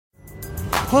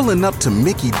Pulling up to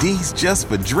Mickey D's just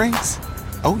for drinks?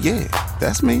 Oh yeah,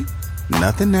 that's me.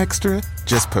 Nothing extra,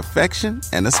 just perfection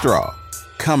and a straw.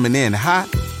 Coming in hot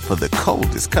for the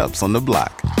coldest cups on the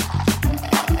block.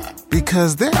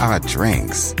 Because there are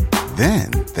drinks.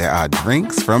 Then there are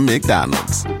drinks from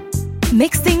McDonald's.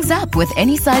 Mix things up with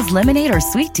any size lemonade or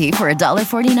sweet tea for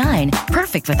 $1.49.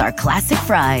 Perfect with our classic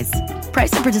fries.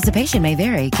 Price and participation may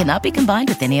vary. Cannot be combined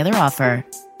with any other offer.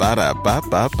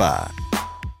 Ba-da-ba-ba-ba.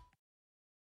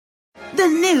 The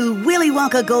new Willy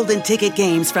Wonka Golden Ticket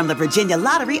games from the Virginia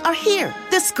Lottery are here.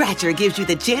 The Scratcher gives you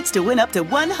the chance to win up to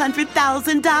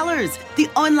 $100,000. The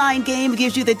online game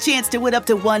gives you the chance to win up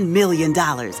to $1 million.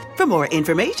 For more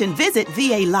information, visit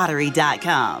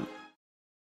VALottery.com.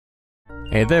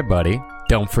 Hey there, buddy.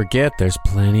 Don't forget, there's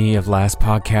plenty of Last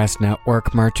Podcast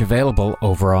Network merch available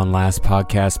over on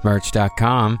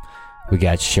lastpodcastmerch.com. We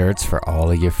got shirts for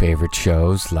all of your favorite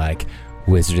shows like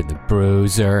Wizard and the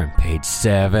Bruiser and Page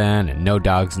 7 and No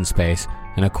Dogs in Space,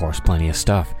 and of course plenty of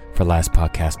stuff for Last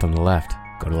Podcast on the Left.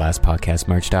 Go to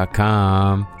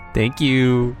lastpodcastmerch.com. Thank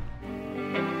you.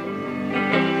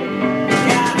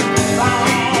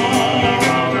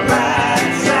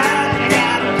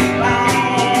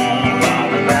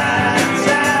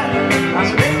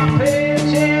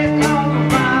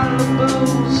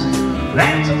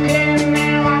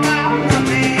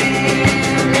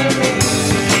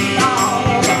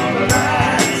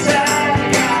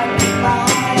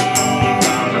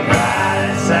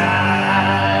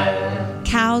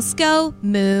 Go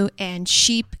moo and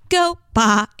sheep go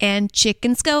baa and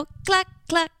chickens go cluck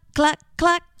cluck cluck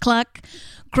cluck cluck.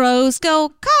 Crows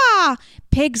go caw,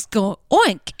 pigs go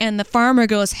oink, and the farmer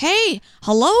goes, "Hey,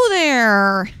 hello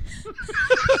there."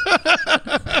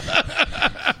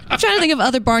 I'm trying to think of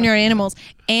other barnyard animals.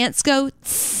 Ants go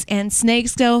tss, and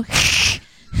snakes go.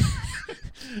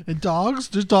 And dogs?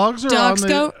 Does dogs are dogs on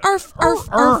go arf arf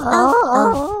arf arf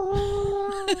arf.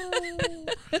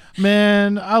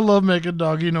 Man, I love making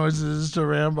doggy noises to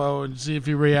Rambo and see if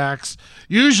he reacts.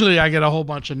 Usually I get a whole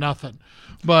bunch of nothing.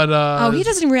 But he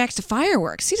doesn't react to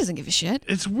fireworks. He doesn't give a shit.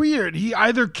 It's weird. He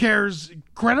either cares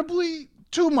incredibly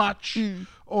too much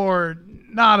or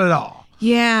not at all.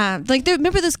 Yeah. Like,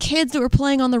 remember those kids that were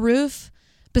playing on the roof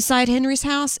beside Henry's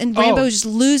house? And Rambo was just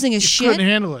losing his shit? Couldn't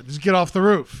handle it. Just get off the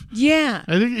roof. Yeah.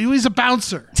 I think he's a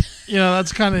bouncer.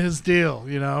 That's kind of his deal.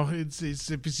 It's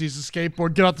if he sees a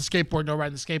skateboard, get off the skateboard, no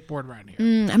riding the skateboard around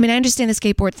here. I understand the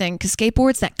skateboard thing, because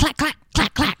skateboards, that clack, clack,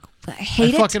 clack, clack. I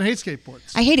hate it. I fucking hate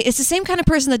skateboards. I hate it. It's the same kind of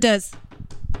person that does,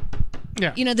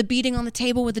 yeah, the beating on the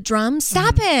table with the drums.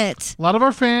 Stop it. A lot of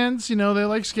our fans, they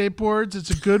like skateboards. It's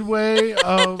a good way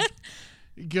of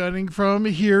getting from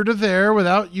here to there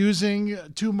without using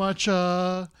too much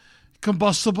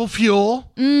combustible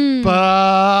fuel,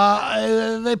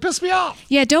 but they piss me off.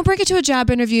 Yeah, don't bring it to a job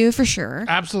interview for sure.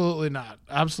 Absolutely not.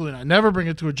 Never bring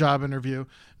it to a job interview.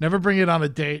 Never bring it on a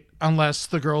date unless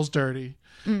the girl's dirty.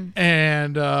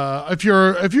 And if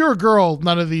you're a girl,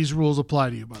 none of these rules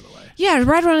apply to you, by the way. Yeah,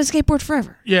 ride around on a skateboard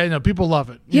forever. Yeah, people love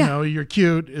it. You're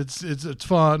cute. It's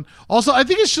fun. Also, I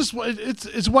think it's just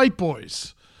it's white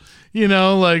boys.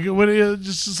 Like when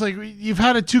just like you've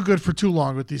had it too good for too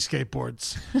long with these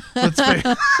skateboards. We're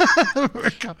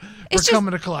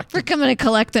coming to collect them. We're coming to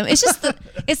collect them. It's just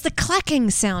it's the clacking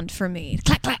sound for me.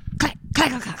 Clack clack clack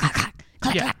clack clack clack clack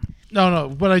clack. Yeah. No.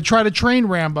 When I try to train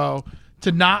Rambo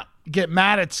to not get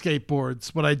mad at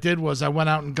skateboards, what I did was I went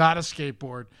out and got a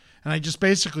skateboard. And I just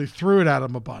basically threw it at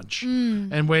him a bunch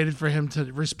and waited for him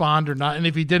to respond or not. And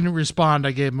if he didn't respond,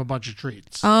 I gave him a bunch of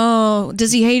treats. Oh,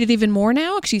 does he hate it even more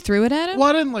now because you threw it at him? Well,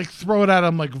 I didn't throw it at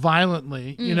him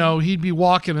violently. He'd be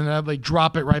walking and I'd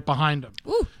drop it right behind him.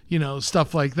 Ooh.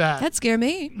 Stuff like that. That scared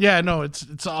me. Yeah, no,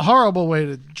 it's a horrible way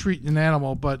to treat an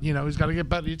animal, but he's got to get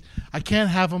better. I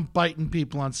can't have him biting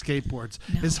people on skateboards.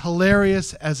 No. As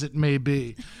hilarious as it may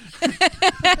be.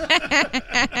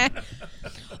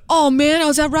 Oh man, I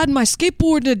was out riding my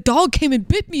skateboard and a dog came and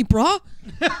bit me, brah.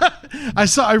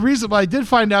 I did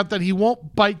find out that he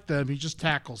won't bite them; he just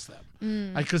tackles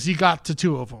them, because he got to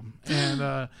two of them.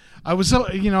 And I was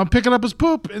I'm picking up his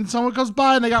poop, and someone comes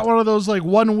by and they got one of those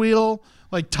one wheel,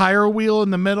 tire wheel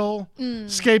in the middle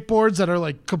skateboards that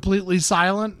are completely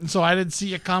silent, and so I didn't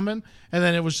see it coming. And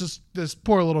then it was just this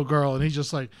poor little girl, and he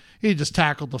just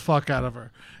tackled the fuck out of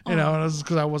her, and it was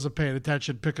because I wasn't paying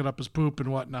attention, picking up his poop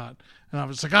and whatnot. And I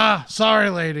was like, sorry,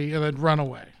 lady, and then run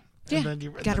away. Yeah,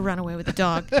 got to run away with the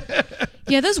dog.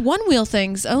 Yeah, those one-wheel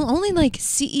things, only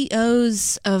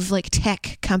CEOs of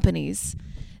tech companies.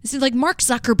 See, Mark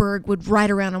Zuckerberg would ride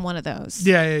around on one of those.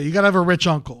 Yeah, you got to have a rich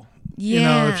uncle. Yeah. You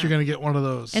know, if you're going to get one of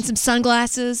those. And some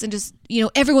sunglasses and just,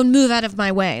 everyone move out of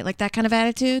my way. Like that kind of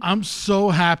attitude. I'm so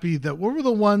happy that what were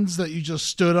the ones that you just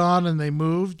stood on and they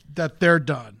moved, that they're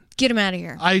done. Get them out of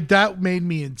here. That made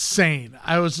me insane.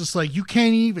 I was just like, you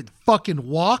can't even fucking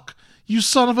walk, you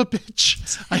son of a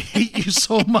bitch. I hate you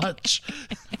so much.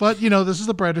 But, this is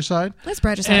the brighter side. That's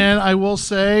brighter side. And I will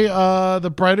say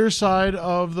the brighter side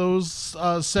of those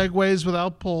Segways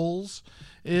without poles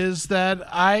is that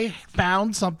I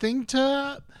found something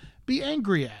to be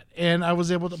angry at. And I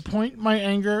was able to point my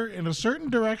anger in a certain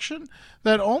direction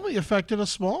that only affected a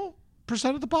small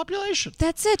percent of the population.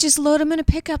 That's it. Just load them in a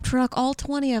pickup truck, all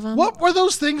 20 of them. What were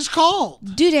those things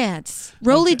called? Doodads.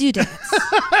 Roly doodads.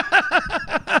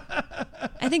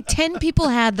 I think 10 people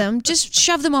had them. Just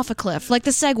shove them off a cliff, like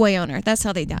the Segway owner. That's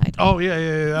how they died. Oh,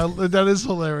 yeah. That is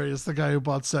hilarious. The guy who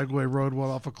bought Segway rode one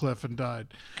off a cliff and died.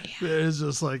 Yeah. It's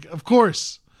just like, of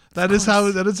course. That is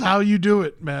how you do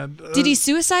it, man. Did he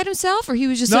suicide himself, or he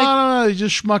was just No, he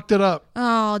just schmucked it up.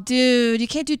 Oh, dude, you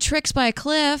can't do tricks by a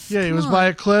cliff. Yeah, he was by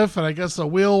a cliff, and I guess the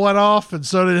wheel went off, and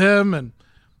so did him, and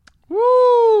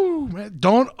woo, man,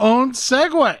 don't own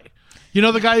Segway.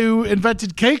 The guy who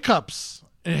invented K-Cups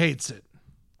and hates it.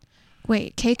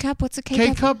 Wait, K-Cup? What's a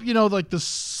K-Cup? K-Cup, like the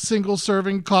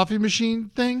single-serving coffee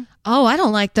machine thing? Oh, I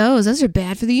don't like those. Those are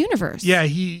bad for the universe. Yeah,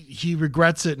 he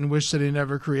regrets it and wished that he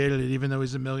never created it, even though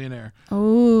he's a millionaire.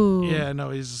 Oh. Yeah,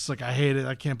 no, he's just like, I hate it.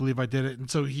 I can't believe I did it. And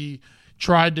so he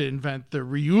tried to invent the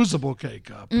reusable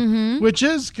K-Cup, which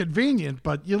is convenient,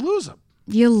 but you lose them.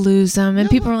 You lose them. And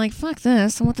people are like, fuck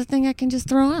this. I want the thing I can just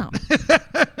throw out.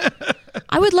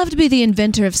 I would love to be the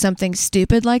inventor of something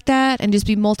stupid like that and just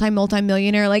be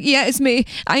multi-millionaire. Like, yeah, it's me.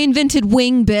 I invented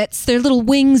wing bits. They're little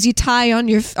wings you tie on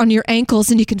your ankles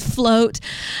and you can float.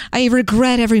 I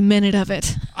regret every minute of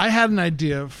it. I had an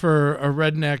idea for a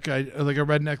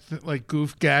redneck, like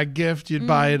goof gag gift. You'd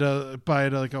buy it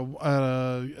like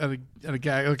a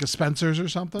gag, like a Spencer's or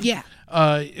something. Yeah.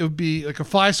 It would be like a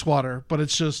fly swatter, but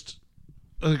it's just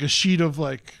like a sheet of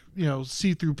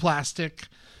see-through plastic.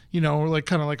 Or like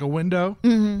kind of like a window,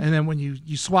 and then when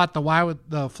you swat the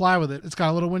fly with it, it's got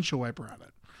a little windshield wiper on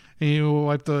it, and you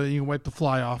wipe the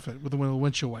fly off it with a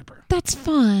windshield wiper. That's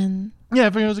fun. Yeah,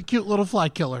 it was a cute little fly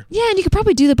killer. Yeah, and you could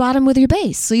probably do the bottom with your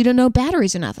base, so you don't know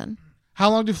batteries or nothing. How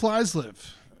long do flies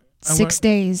live? 6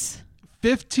 days.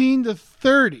 15 to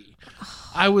 30.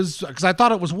 Because I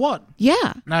thought it was 1. Yeah.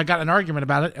 And I got in an argument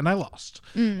about it, and I lost.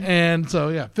 And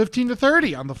so, 15 to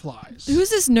 30 on the flies.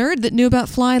 Who's this nerd that knew about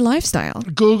fly lifestyle?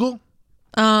 Google.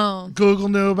 Oh. Google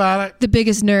knew about it. The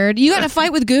biggest nerd. You got in a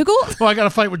fight with Google? Well, I got a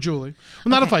fight with Julie.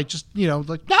 Well, not a fight, just,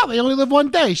 like, no, they only live 1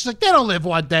 day. She's like, they don't live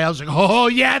 1 day. I was like, oh,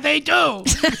 yeah, they do.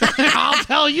 I'll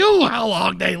tell you how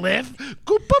long they live.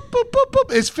 Boop, boop, boop, boop,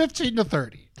 boop. It's 15 to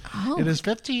 30. Oh. It is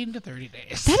 15 to 30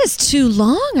 days. That is too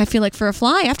long, I feel like, for a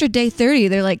fly. After day 30,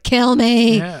 they're like, kill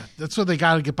me. Yeah, that's what they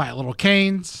got to get by little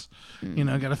canes.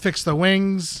 Got to fix the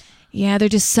wings. Yeah, they're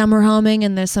just summer homing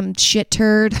and there's some shit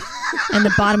turd in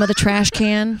the bottom of the trash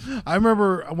can. I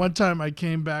remember one time I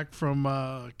came back from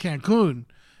Cancun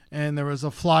and there was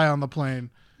a fly on the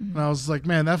plane. And I was like,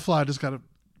 man, that fly just got a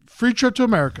free trip to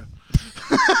America.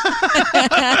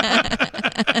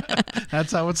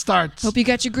 That's how it starts. Hope you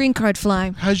got your green card,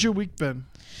 fly. How's your week been?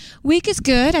 Week is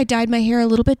good. I dyed my hair a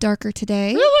little bit darker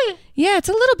today. Really? Yeah, it's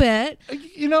a little bit.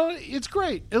 It's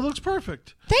great. It looks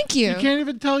perfect. Thank you. You can't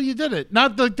even tell you did it.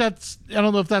 Not like that's. I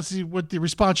don't know if that's what the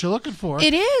response you're looking for.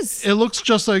 It is. It looks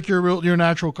just like your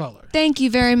natural color. Thank you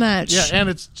very much. Yeah, and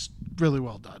it's really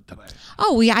well done today.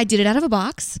 Oh, yeah, I did it out of a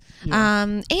box. Yeah.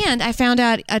 And I found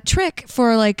out a trick for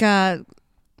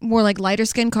more like lighter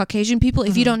skinned Caucasian people.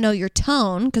 If you don't know your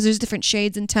tone, because there's different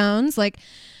shades and tones, like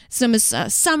some is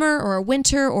summer or a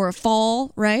winter or a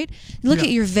fall, right? Look at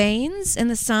your veins in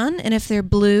the sun, and if they're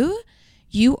blue,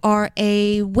 you are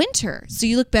a winter. So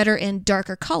you look better in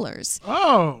darker colors.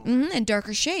 Oh. And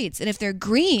darker shades. And if they're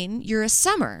green, you're a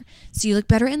summer. So you look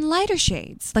better in lighter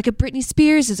shades. Like a Britney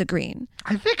Spears is a green.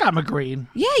 I think I'm a green.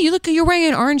 Yeah, you're wearing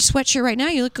an orange sweatshirt right now.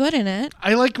 You look good in it.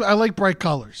 I like bright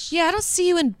colors. Yeah, I don't see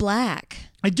you in black.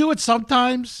 I do it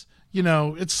sometimes.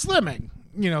 It's slimming.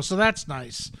 So that's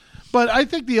nice. But I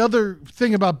think the other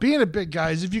thing about being a big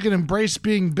guy is if you can embrace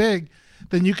being big,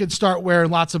 then you can start wearing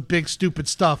lots of big, stupid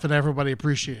stuff and everybody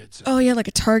appreciates it. Oh, yeah, like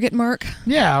a Target mark?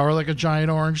 Yeah, or like a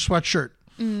giant orange sweatshirt.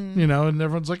 And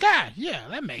everyone's like, yeah,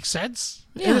 that makes sense.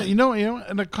 Yeah.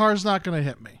 And the car's not going to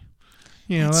hit me.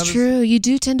 That's true. You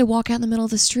do tend to walk out in the middle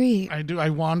of the street. I do. I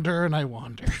wander and I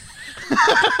wander.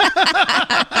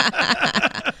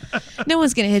 No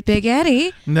one's going to hit Big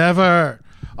Eddie. Never.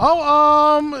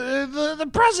 The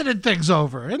president thing's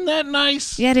over. Isn't that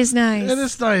nice? Yeah, it is nice. It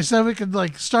is nice. Then we can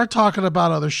start talking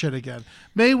about other shit again.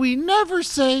 May we never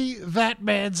say that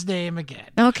man's name again.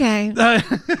 Okay.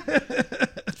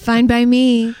 Fine by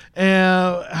me.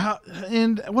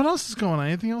 And what else is going on?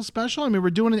 Anything else special? I mean, we're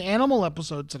doing an animal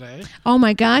episode today. Oh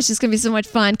my gosh, it's gonna be so much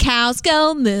fun. Cows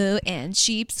go moo and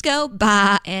sheep go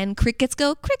baa and crickets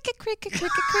go cricket, cricket,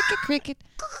 cricket, cricket, cricket.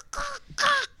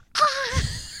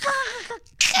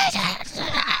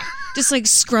 Just like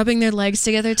scrubbing their legs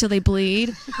together till they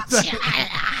bleed.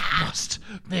 Must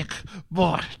make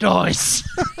more noise.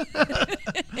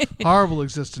 Horrible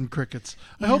existing crickets.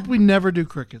 I hope we never do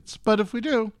crickets, but if we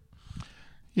do,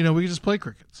 we can just play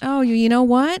crickets. Oh, you know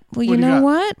what? Well, What do you got?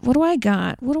 what? What do I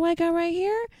got? What do I got right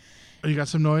here? Oh, you got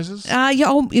some noises?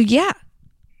 Yeah.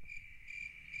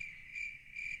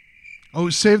 Oh,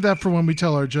 save that for when we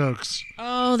tell our jokes.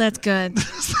 Oh, that's good.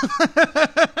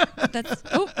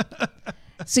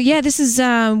 So yeah, this is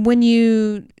when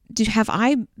you do have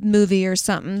iMovie or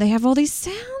something. They have all these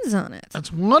sounds on it.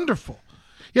 That's wonderful.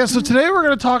 Yeah, so today we're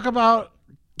going to talk about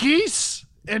geese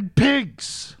and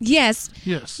pigs. Yes.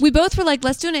 We both were like,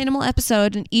 let's do an animal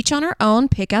episode and each on our own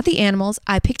pick out the animals.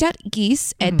 I picked out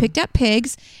geese, Ed picked out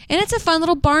pigs, and it's a fun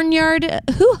little barnyard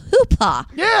hoopla.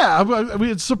 Yeah,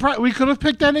 we could have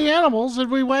picked any animals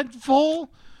and we went full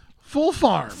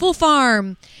farm. Full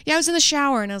farm. Yeah, I was in the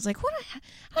shower and I was like, I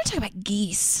want to talk about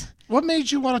geese. What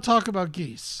made you want to talk about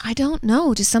geese? I don't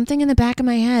know. Just something in the back of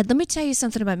my head. Let me tell you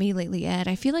something about me lately, Ed.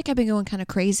 I feel like I've been going kind of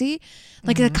crazy.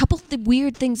 Like a couple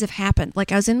weird things have happened.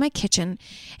 Like I was in my kitchen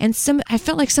and I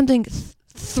felt like something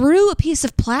threw a piece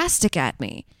of plastic at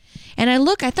me. And I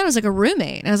thought it was like a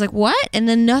roommate. And I was like, what? And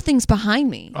then nothing's behind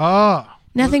me. Oh.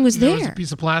 Nothing was there. Was a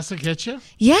piece of plastic hit you?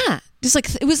 Yeah. Just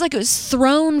like it was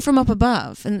thrown from up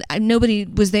above and nobody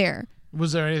was there.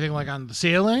 Was there anything like on the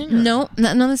ceiling? Or? No,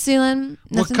 nothing on the ceiling.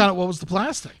 Nothing. What was the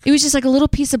plastic? It was just like a little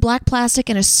piece of black plastic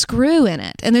and a screw in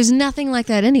it. And there's nothing like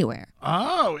that anywhere.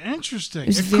 Oh, interesting.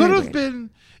 It could have been,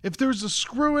 if there was a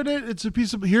screw in it, it's a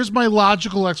piece of, here's my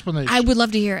logical explanation. I would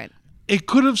love to hear it. It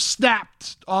could have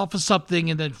snapped off of something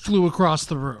and then flew across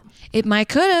the room. It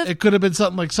could have. It could have been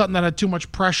something that had too much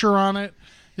pressure on it.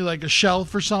 Like a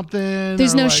shelf or something.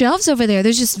 There's no shelves over there.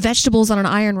 There's just vegetables on an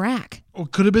iron rack. Or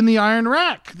it could have been the iron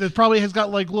rack that probably has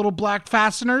got like little black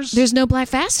fasteners. There's no black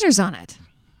fasteners on it.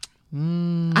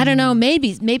 I don't know.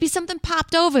 Maybe something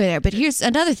popped over there. But here's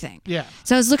another thing. Yeah.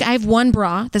 So I have one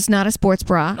bra that's not a sports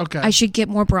bra. Okay. I should get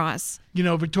more bras.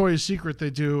 Victoria's Secret, they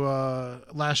do.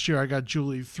 Last year, I got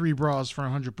Julie 3 bras for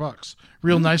 $100.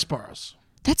 Real nice bras.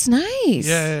 That's nice.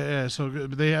 Yeah. So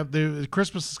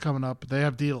Christmas is coming up. They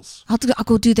have deals. I'll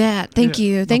go do that. Thank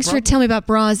you. Thanks for telling me about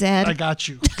bras, Ed. I got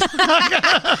you.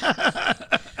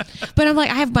 But I'm like,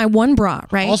 I have my one bra,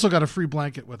 right? Also got a free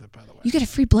blanket with it, by the way. You get a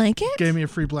free blanket? Gave me a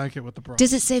free blanket with the bra.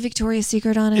 Does it say Victoria's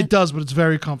Secret on it? It does, but it's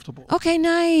very comfortable. Okay,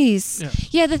 nice.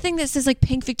 Yes. Yeah, the thing that says like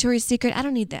pink Victoria's Secret, I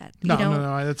don't need that.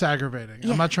 No, that's aggravating.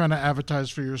 Yeah. I'm not trying to advertise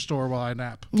for your store while I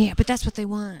nap. Yeah, but that's what they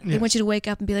want. They want you to wake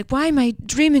up and be like, why am I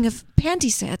dreaming of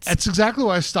panty sets? That's exactly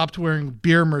why I stopped wearing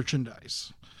beer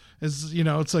merchandise.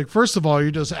 It's like, first of all,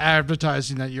 you're just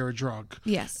advertising that you're a drunk.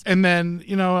 Yes. And then,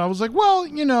 I was like, well,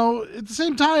 at the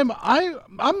same time,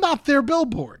 I'm not their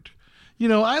billboard.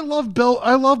 I love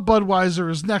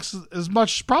Budweiser as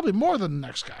much, probably more than the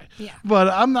next guy. Yeah. But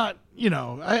I'm not,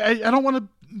 I don't want to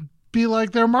be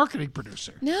like their marketing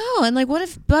producer. No, and like, what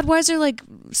if Budweiser like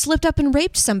slipped up and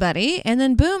raped somebody, and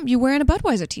then boom, you're wearing a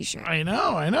Budweiser T-shirt? I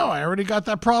know. I already got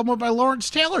that problem with my Lawrence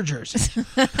Taylor jersey.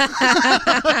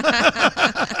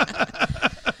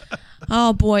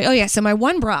 Oh boy. Oh yeah. So my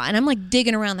one bra, and I'm like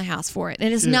digging around the house for it.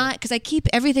 And it's not because I keep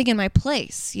everything in my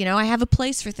place. I have a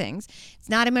place for things. It's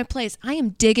not in my place. I am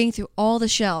digging through all the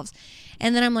shelves.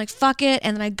 And then I'm like, fuck it.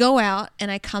 And then I go out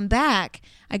and I come back.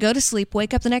 I go to sleep,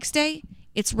 wake up the next day.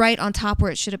 It's right on top where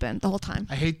it should have been the whole time.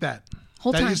 I hate that.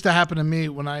 That used to happen to me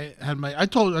when I had I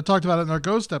talked about it in our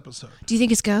ghost episode. Do you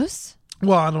think it's ghosts?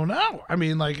 Well, I don't know. I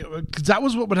mean, because that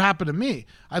was what would happen to me.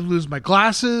 I'd lose my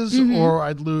glasses or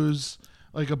I'd lose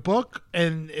like a book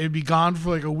and it'd be gone for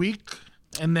like a week.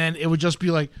 And then it would just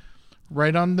be like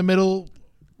right on the middle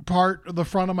part of the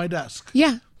front of my desk.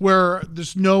 Yeah. Where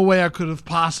there's no way I could have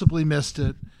possibly missed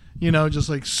it. Just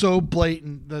like so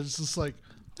blatant that it's just like,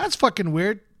 that's fucking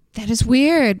weird. That is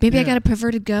weird. Maybe I got a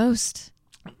perverted ghost.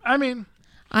 I mean,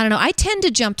 I don't know. I tend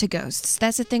to jump to ghosts.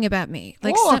 That's the thing about me.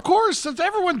 Of course.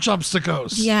 Everyone jumps to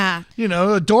ghosts. Yeah.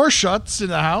 The door shuts in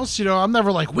the house. I'm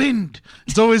never like, wind.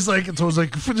 It's always like, there's a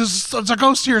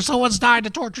ghost here. Someone's died, a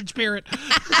tortured spirit.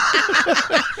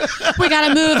 We got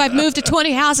to move. I've moved to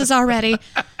 20 houses already.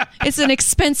 It's an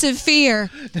expensive fear.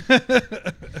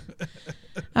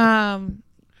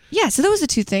 Yeah, so those are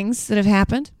two things that have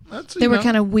happened. They were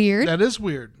kind of weird. That is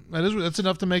weird. That's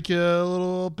enough to make you a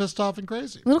little pissed off and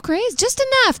crazy. A little crazy. Just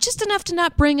enough to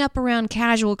not bring up around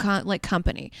casual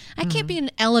company. I can't be in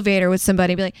an elevator with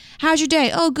somebody and be like, how's your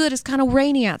day? Oh, good. It's kind of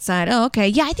rainy outside. Oh, okay.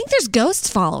 Yeah, I think there's ghosts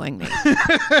following me.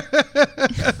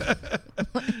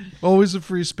 Always a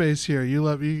free space here. You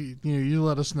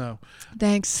let us know.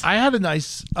 Thanks. I had a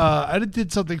nice, I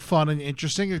did something fun and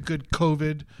interesting, a good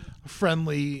COVID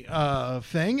friendly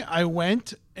thing. I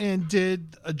went and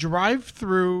did a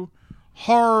drive-through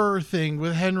horror thing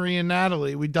with Henry and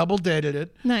Natalie. We double dated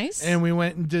it. Nice. And we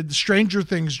went and did the Stranger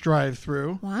Things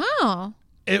drive-through. Wow.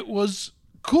 It was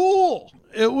cool.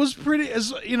 It was pretty,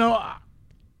 as you know,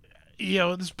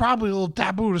 it's probably a little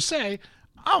taboo to say.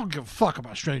 I don't give a fuck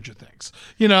about Stranger Things.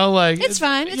 It's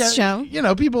fine. It's a show.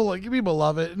 People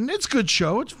love it, and it's a good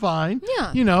show. It's fine.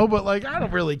 Yeah. But I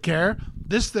don't really care.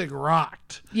 This thing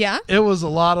rocked. Yeah. It was a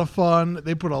lot of fun.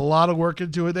 They put a lot of work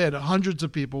into it. They had hundreds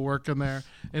of people working there,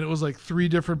 and it was 3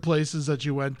 different places that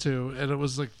you went to, and it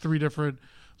was 3 different.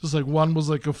 Just one was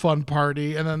a fun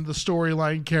party, and then the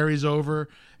storyline carries over,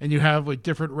 and you have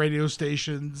different radio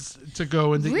stations to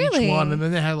go into each one, and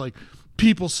then they had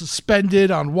people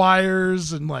suspended on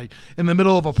wires and in the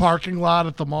middle of a parking lot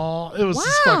at the mall. It was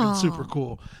just fucking super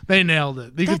cool. They nailed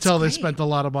it. You could tell they spent a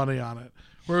lot of money on it.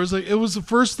 Where it was it was the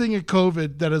first thing in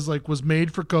COVID that was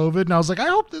made for COVID, and I was I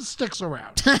hope this sticks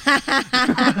around.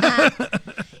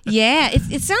 Yeah,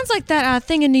 it sounds like that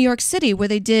thing in New York City where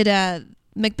they did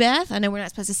Macbeth. I know we're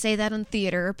not supposed to say that in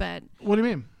theater, but what do you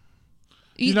mean?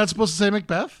 You're not supposed to say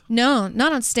Macbeth? No,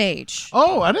 not on stage.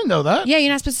 Oh, I didn't know that. Yeah,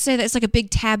 you're not supposed to say that. It's a big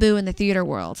taboo in the theater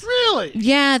world. Really?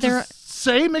 Yeah,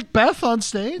 say Macbeth on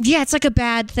stage? Yeah, it's a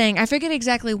bad thing. I forget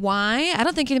exactly why. I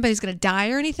don't think anybody's going to die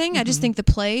or anything. I just think the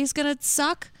play is going to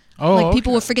suck. Oh,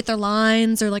 people will forget their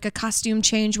lines, or a costume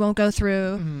change won't go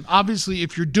through. Mm-hmm. Obviously,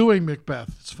 if you're doing Macbeth,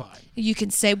 it's fine. You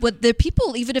can say, but the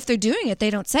people, even if they're doing it,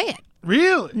 they don't say it.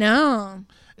 Really? No.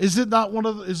 Is it not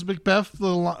is Macbeth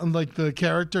the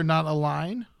character not a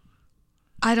line?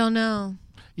 I don't know.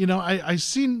 I've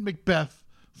seen Macbeth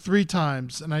 3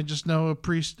 times, and I just know a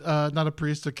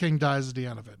king dies at the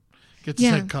end of it. Gets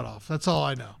his head cut off. That's all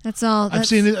I know. That's all. I've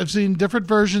seen it. I've seen different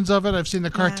versions of it. I've seen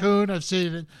the cartoon. I've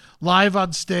seen it live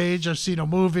on stage. I've seen a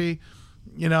movie.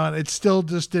 And it still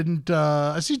just didn't.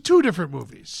 I've seen 2 different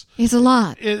movies. It's a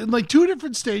lot. 2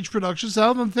 different stage productions.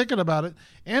 Now that I'm thinking about it,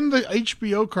 and the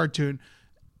HBO cartoon.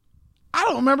 I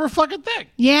don't remember a fucking thing.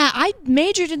 Yeah, I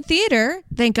majored in theater.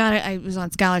 Thank God I was on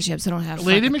scholarships. I don't have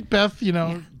Lady Macbeth,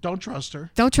 don't trust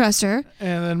her. Don't trust her.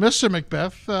 And then Mr.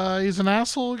 Macbeth, he's an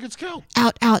asshole who gets killed.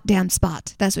 Out, damn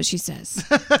spot. That's what she says.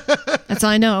 That's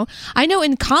all I know. I know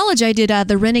in college I did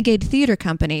the Renegade Theater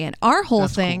Company, and our whole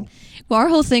thing... Cool. Well, our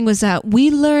whole thing was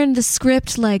we learned the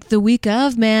script the week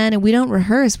of, man, and we don't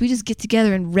rehearse. We just get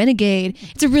together and renegade.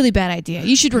 It's a really bad idea.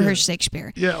 You should rehearse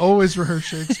Shakespeare. Yeah, always rehearse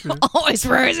Shakespeare. Always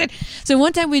rehearse it. So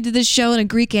one time we did this show in a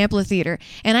Greek amphitheater,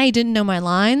 and I didn't know my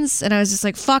lines, and I was just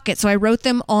fuck it. So I wrote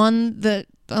them on the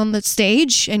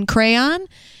stage in crayon,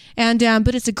 and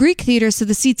but it's a Greek theater, so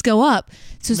the seats go up.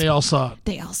 So they all saw it.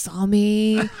 They all saw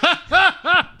me.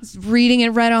 Just reading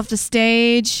it right off the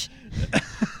stage.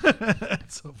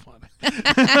 That's so funny.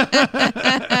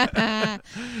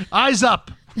 Eyes up.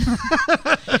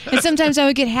 And sometimes I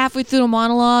would get halfway through a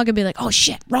monologue and be like, oh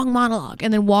shit, wrong monologue,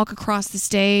 and then walk across the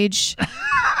stage.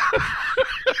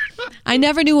 I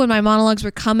never knew when my monologues were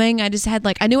coming. I just had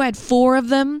I knew I had 4 of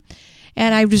them,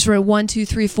 and I just wrote 1, 2,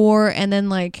 3, 4, and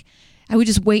then I would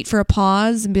just wait for a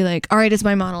pause and be like, all right, it's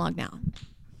my monologue now.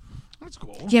 That's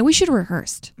cool. Yeah, we should have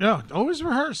rehearsed. Yeah, always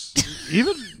rehearse.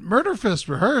 Even Murder Fist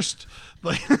rehearsed.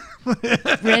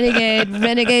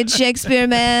 Renegade Shakespeare,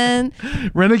 man.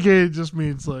 Renegade just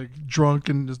means drunk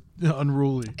and just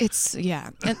unruly. It's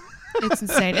it's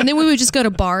insane. And then we would just go to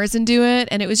bars and do it,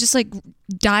 and it was just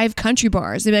dive country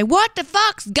bars. They'd be like, what the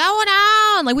fuck's going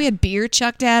on? We had beer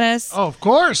chucked at us. Oh, of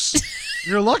course.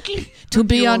 You're lucky. To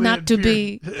be or not to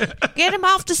be. Get him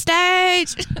off the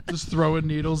stage. Just throwing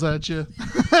needles at you.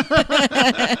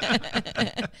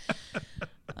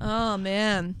 Oh,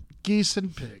 man. Geese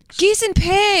and pigs. Geese and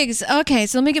pigs. Okay,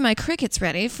 so let me get my crickets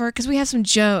ready because we have some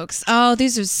jokes. Oh,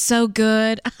 these are so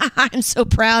good. I'm so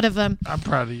proud of them. I'm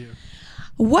proud of you.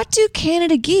 What do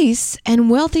Canada geese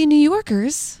and wealthy New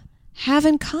Yorkers have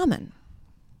in common?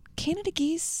 Canada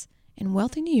geese and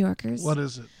wealthy New Yorkers. What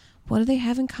is it? What do they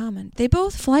have in common? They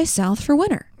both fly south for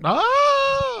winter.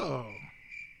 Oh.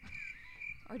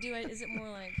 Or is it more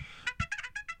like...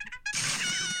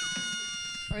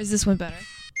 Or is this one better?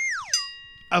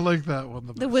 I like that one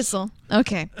the best. The whistle.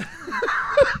 Okay.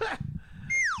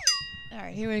 All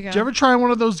right, here we go. Did you ever try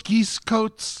one of those geese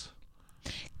coats?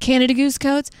 Canada Goose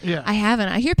coats? Yeah. I haven't.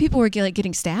 I hear people were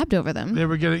getting stabbed over them. They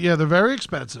were getting, they're very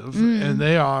expensive, and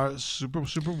they are super,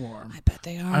 super warm. I bet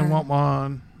they are. I want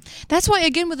one. That's why,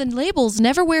 again, with the labels,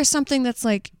 never wear something that's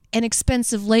like an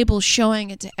expensive label showing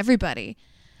it to everybody.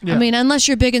 Yeah. I mean, unless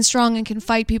you're big and strong and can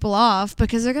fight people off,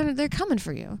 because they're coming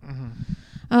for you. Mm-hmm.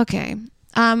 Okay.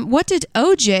 What did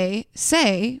OJ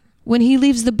say when he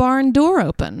leaves the barn door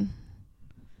open?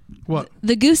 What?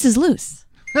 The goose is loose.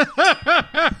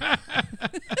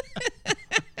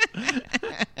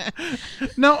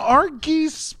 Now, are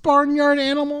geese barnyard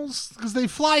animals? Because they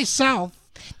fly south.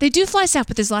 They do fly south,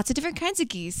 but there's lots of different kinds of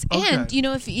geese. Okay. And,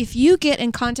 if you get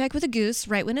in contact with a goose,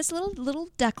 right when it's a little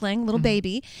duckling, little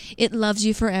baby, it loves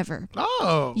you forever.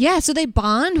 Oh. Yeah, so they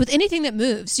bond with anything that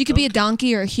moves. You could be a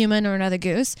donkey or a human or another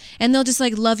goose, and they'll just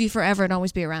love you forever and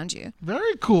always be around you.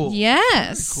 Very cool.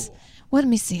 Yes. Very cool. Let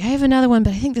me see. I have another one,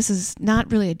 but I think this is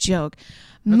not really a joke.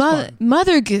 Fine.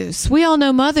 Mother Goose. We all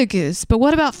know Mother Goose, but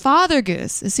what about Father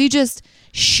Goose? Is he just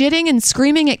shitting and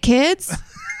screaming at kids?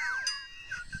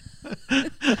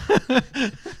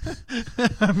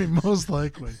 I mean, most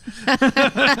likely.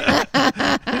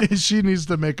 She needs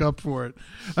to make up for it.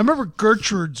 I remember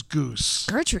Gertrude's goose.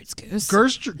 Gertrude's Goose?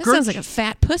 That sounds like a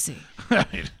fat pussy.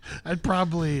 Right. It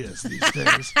probably is these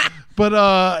days. But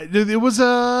it was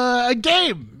a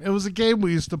game. It was a game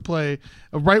we used to play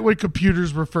right when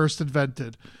computers were first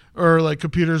invented. Or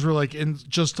computers were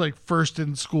first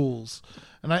in schools.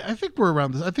 And I think we're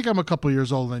around this. I think I'm a couple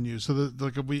years older than you, so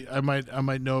I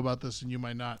might know about this and you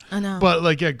might not. I know. But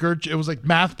it was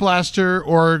Math Blaster,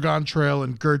 Oregon Trail,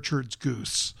 and Gertrude's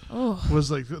Goose was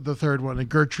the third one, and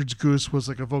Gertrude's Goose was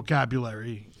a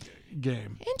vocabulary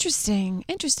game. Interesting.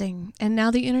 And now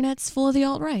the internet's full of the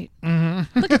alt-right.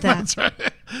 Mm-hmm. Look at that. That's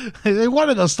right. They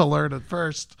wanted us to learn it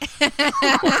first.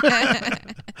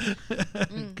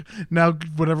 Now,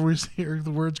 whenever we hear the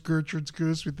words Gertrude's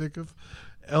Goose, we think of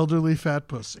elderly fat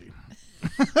pussy.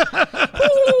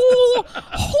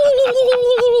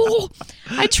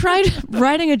 I tried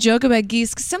writing a joke about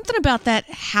geese. 'Cause something about that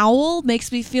howl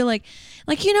makes me feel like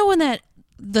when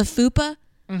the fupa.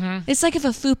 Mm-hmm. It's like if a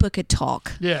fupa could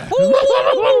talk. Yeah.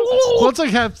 Well, it's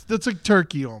like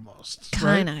turkey almost.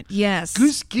 Kind of. Right? Yes.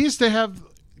 Geese they have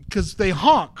because they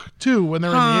honk too when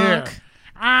they're in the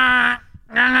air.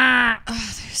 They're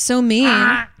so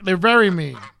mean. They're very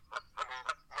mean.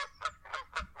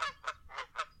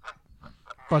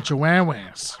 Bunch of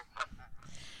wham-whams.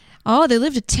 Oh, they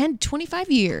lived to 25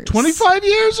 years. 25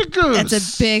 years a goose.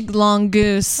 That's a big, long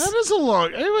goose. That is a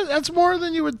long. That's more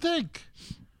than you would think.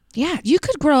 Yeah, you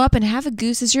could grow up and have a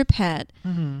goose as your pet,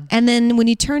 and then when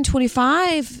you turn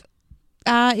 25,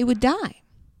 it would die.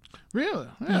 Really?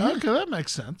 Yeah, okay, that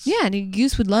makes sense. Yeah, and a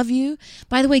goose would love you.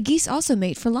 By the way, geese also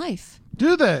mate for life.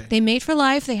 Do they? They mate for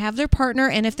life. They have their partner,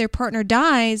 and if their partner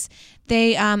dies,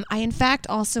 they. I in fact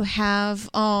also have.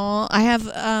 I have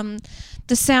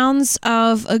the sounds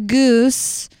of a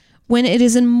goose when it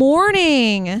is in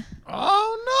mourning.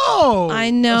 Oh no! I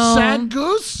know. A sad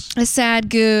goose. A sad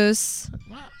goose.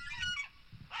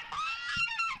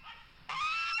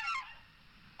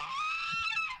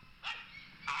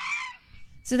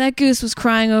 So that goose was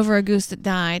crying over a goose that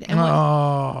died. And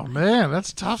oh man,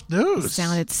 that's tough news. It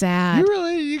sounded sad.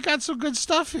 You got some good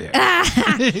stuff here.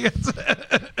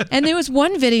 And there was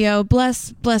one video,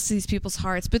 bless these people's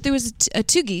hearts, but there was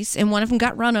two geese, and one of them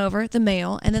got run over, the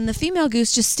male, and then the female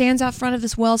goose just stands out front of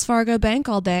this Wells Fargo bank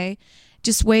all day,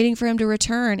 just waiting for him to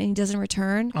return, and he doesn't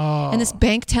return. Oh. And this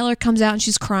bank teller comes out, and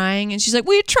she's crying, and she's like,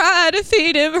 "We try to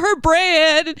feed him her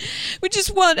bread, and we just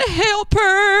want to help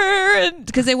her,"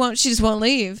 because she just won't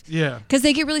leave. Yeah. Because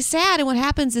they get really sad, and what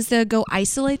happens is they'll go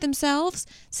isolate themselves.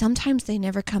 Sometimes they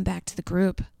never come back to the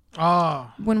group.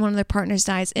 When one of their partners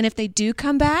dies. And if they do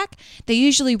come back, they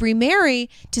usually remarry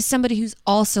to somebody who's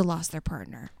also lost their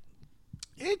partner.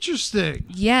 Interesting.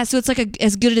 Yeah, so it's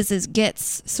as good as it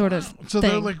gets sort of So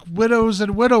thing. they're like widows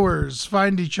and widowers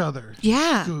find each other.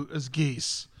 Yeah. As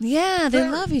geese. Yeah, they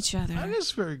love each other. That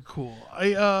is very cool.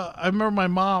 I remember my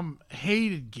mom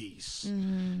hated geese.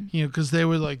 Mm-hmm. Because she'd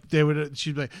be like,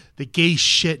 the geese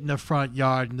shit in the front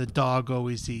yard and the dog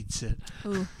always eats it.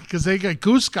 Because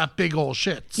goose got big old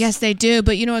shits. Yes, they do.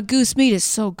 But a goose meat is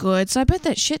so good. So I bet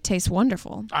that shit tastes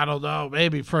wonderful. I don't know,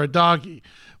 maybe for a doggy.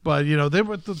 But,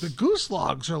 the goose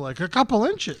logs are like a couple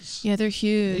inches. Yeah, they're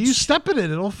huge. You step in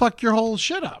it, it'll fuck your whole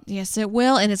shit up. Yes, it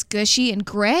will. And it's gushy and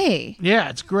gray. Yeah,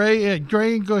 it's gray and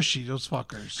gushy, those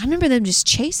fuckers. I remember them just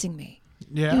chasing me.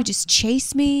 Yeah. They would just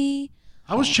chase me.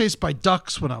 I was chased by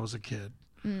ducks when I was a kid.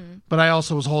 But I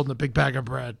also was holding a big bag of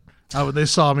bread. When they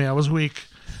saw me, I was weak.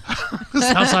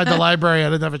 Outside the library, I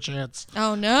didn't have a chance.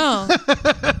 Oh, no.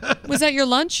 Was that your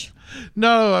lunch?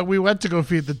 No, we went to go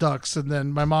feed the ducks, and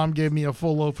then my mom gave me a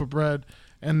full loaf of bread.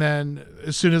 And then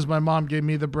as soon as my mom gave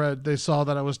me the bread, they saw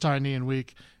that I was tiny and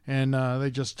weak, and they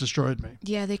just destroyed me.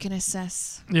 Yeah, they can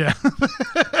assess. Yeah.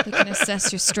 They can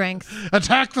assess your strength.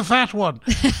 Attack the fat one.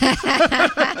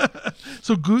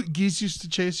 So geese used to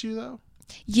chase you, though?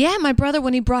 Yeah, my brother,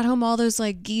 when he brought home all those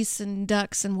like geese and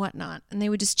ducks and whatnot, and they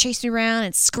would just chase me around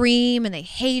and scream, and they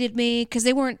hated me because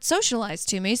they weren't socialized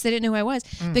to me, so they didn't know who I was.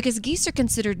 Because geese are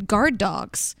considered guard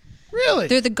dogs. Really?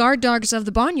 They're the guard dogs of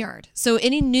the barnyard. So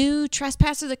any new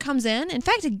trespasser that comes in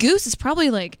fact, a goose is probably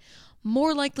like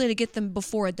more likely to get them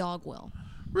before a dog will.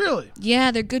 Really?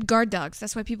 Yeah, they're good guard dogs.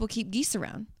 That's why people keep geese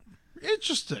around.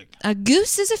 Interesting. A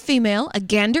goose is a female, a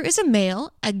gander is a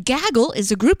male, a gaggle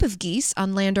is a group of geese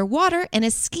on land or water, and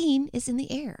a skein is in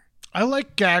the air. I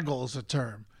like gaggle as a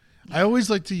term. I always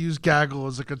like to use gaggle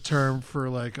as like a term for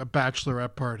like a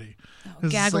bachelorette party. Oh,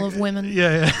 gaggle of women.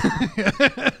 Yeah.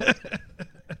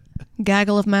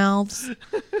 Gaggle of mouths.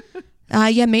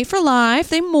 Mate for life.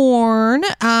 They mourn.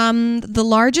 The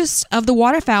largest of the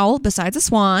waterfowl besides a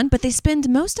swan, but they spend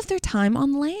most of their time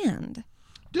on land.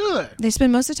 Do they? They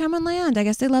spend most of their time on land. I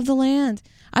guess they love the land.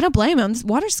 I don't blame them. This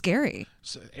water's scary.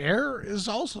 So air is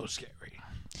also scary.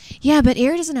 Yeah, but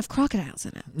air doesn't have crocodiles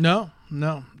in it. No,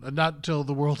 not until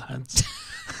the world ends.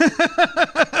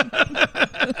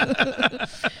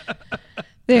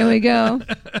 There we go.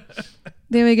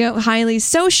 Highly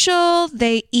social.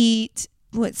 They eat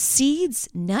seeds,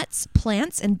 nuts,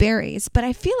 plants, and berries. But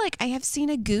I feel like I have seen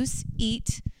a goose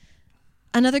eat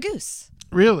another goose.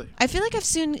 Really? I feel like I've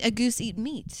seen a goose eat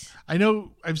meat. I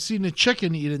know I've seen a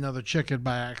chicken eat another chicken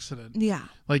by accident. Yeah.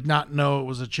 Like not know it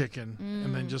was a chicken.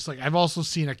 And then just like I've also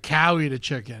seen a cow eat a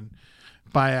chicken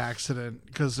by accident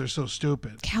because they're so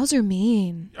stupid. Cows are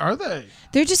mean. Are they?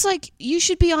 They're just like, you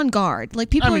should be on guard. Like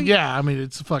people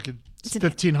it's a fucking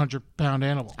 1,500-pound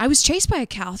animal. I was chased by a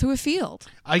cow through a field.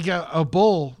 I got a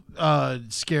bull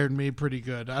scared me pretty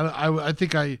good. I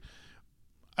think I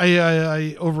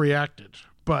overreacted,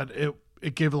 but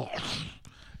it gave a little.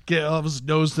 I was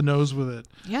nose to nose with it.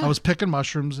 Yeah. I was picking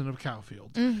mushrooms in a cow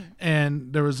field,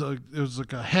 and there was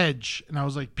like a hedge, and I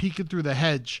was like peeking through the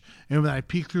hedge, and when I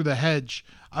peeked through the hedge,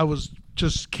 I was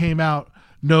just came out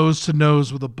nose to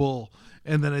nose with a bull,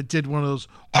 and then it did one of those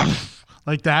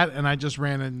like that, and I just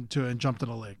ran into it and jumped in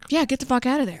a lake. Yeah, get the fuck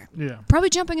out of there. Yeah. Probably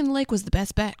jumping in the lake was the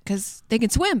best bet because they can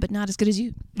swim, but not as good as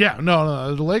you. Yeah,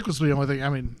 no, the lake was the only thing. I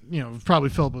mean, it was probably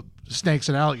filled with snakes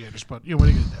and alligators, but what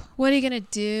are you gonna do? What are you gonna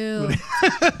do?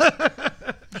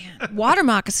 Man, water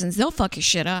moccasins, they'll fuck your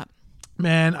shit up.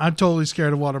 Man, I'm totally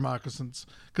scared of water moccasins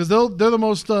because they're the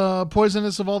most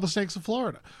poisonous of all the snakes in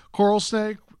Florida. Coral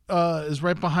snake is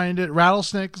right behind it.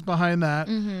 Rattlesnake is behind that.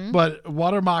 But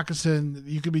water moccasin,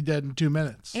 you could be dead in 2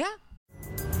 minutes. Yeah.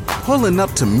 Pulling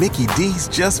up to Mickey D's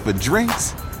just for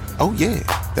drinks? Oh yeah,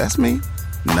 that's me.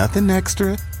 Nothing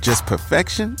extra, just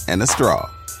perfection and a straw.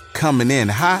 Coming in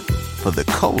hot for the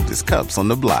coldest cups on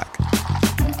the block.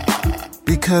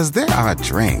 Because there are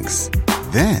drinks.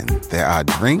 Then there are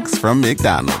drinks from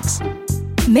McDonald's.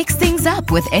 Mix things up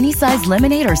with any size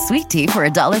lemonade or sweet tea for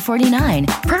 $1.49.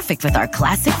 Perfect with our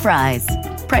classic fries.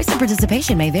 Price and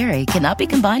participation may vary. Cannot be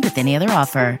combined with any other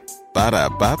offer.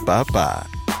 Ba-da-ba-ba-ba.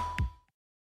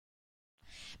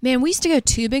 Man, we used to go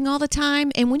tubing all the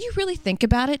time, and when you really think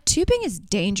about it, tubing is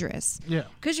dangerous. Yeah.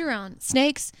 Because you're around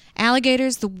snakes,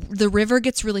 alligators, the river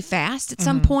gets really fast at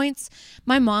some points.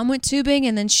 My mom went tubing,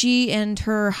 and then she and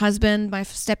her husband, my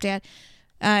stepdad,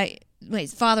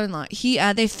 father-in-law,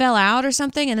 they fell out or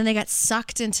something, and then they got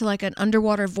sucked into like an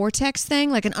underwater vortex thing,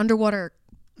 like an underwater,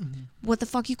 what the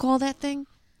fuck you call that thing?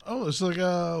 Oh, it's like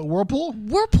a whirlpool?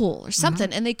 Whirlpool or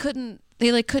something, and they couldn't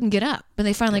get up, but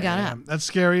they finally got up. That's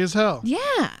scary as hell.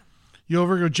 Yeah. You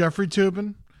ever go Jeffrey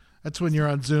tubing? That's when you're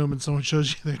on Zoom and someone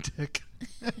shows you their dick.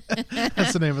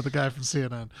 That's the name of the guy from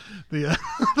CNN. The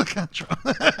control.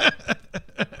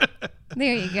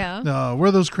 There you go. No, where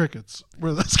are those crickets?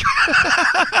 Where are those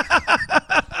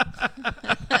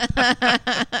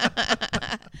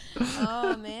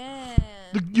Oh, man.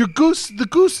 the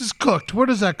goose is cooked. Where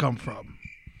does that come from?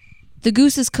 The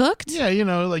goose is cooked? Yeah,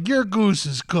 like your goose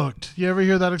is cooked. You ever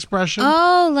hear that expression?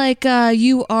 Oh, like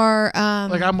you are...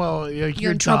 like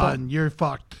you're in trouble. done. You're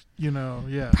fucked.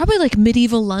 Yeah. Probably like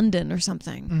medieval London or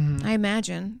something, I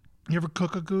imagine. You ever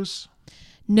cook a goose?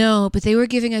 No, but they were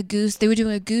doing a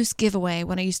goose giveaway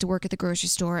when I used to work at the grocery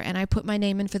store, and I put my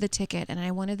name in for the ticket, and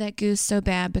I wanted that goose so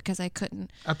bad because I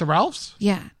couldn't. At the Ralph's?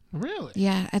 Yeah. Really?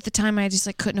 Yeah, at the time I just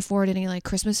couldn't afford any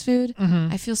Christmas food.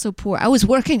 I feel so poor. I was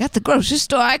working at the grocery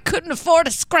store. I couldn't afford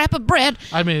a scrap of bread.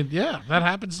 I mean, yeah, that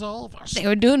happens to all of us. They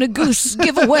were doing a goose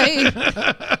giveaway.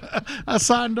 I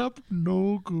signed up,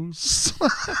 no goose.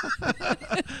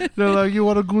 They're like, you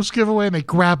want a goose giveaway? And they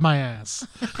grab my ass.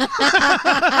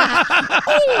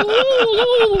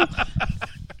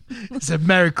 I said,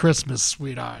 Merry Christmas,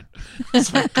 sweetheart.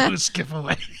 It's my goose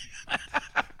giveaway.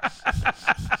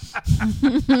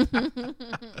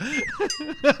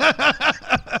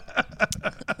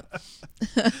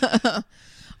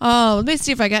 Oh, let me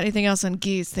see if I got anything else on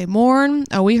geese. They mourn.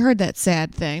 Oh, we heard that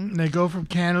sad thing. And they go from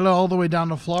Canada all the way down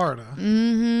to Florida.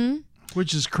 Mm-hmm.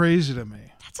 Which is crazy to me.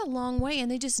 That's a long way, and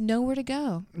they just know where to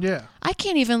go. Yeah. I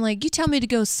can't even, you tell me to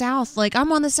go south.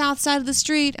 I'm on the south side of the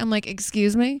street. I'm like,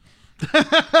 excuse me?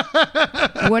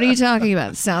 What are you talking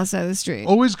about, the south side of the street?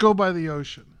 Always go by the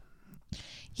ocean.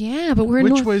 Yeah, but we're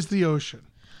Which north. way's the ocean?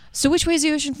 So which way is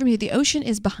the ocean from you? The ocean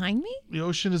is behind me? The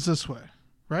ocean is this way,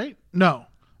 right? No,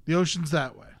 the ocean's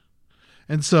that way.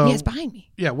 And so... Yeah, it's behind me.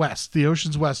 Yeah, west. The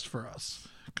ocean's west for us.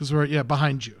 Because we're,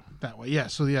 behind you that way. Yeah,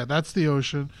 so that's the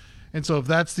ocean. And so if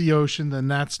that's the ocean, then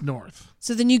that's north.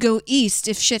 So then you go east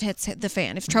if shit hits the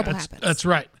fan, if trouble happens. That's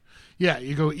right. Yeah,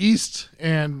 you go east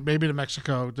and maybe to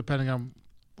Mexico, depending on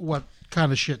what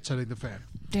kind of shit's hitting the fan.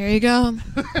 There you go.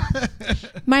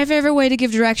 My favorite way to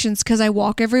give directions, because I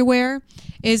walk everywhere,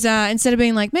 is instead of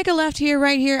being like, make a left here,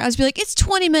 right here, I was be like, it's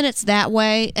 20 minutes that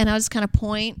way, and I'll just kind of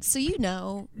point, so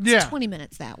it's 20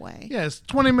 minutes that way. Yeah, it's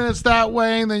 20 minutes that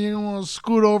way, and then you're going to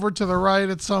scoot over to the right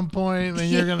at some point, and then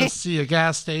you're going to see a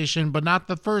gas station, but not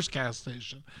the first gas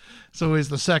station. It's always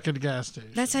the second gas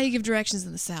station. That's how you give directions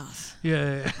in the South.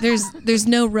 Yeah. There's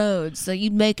no roads, so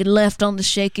you make a left on the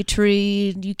shaky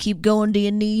tree, and you keep going till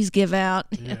your knees give out.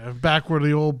 Yeah, back where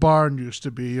the old barn used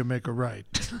to be, you make a right.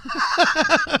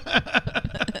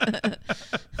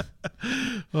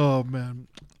 Oh, man.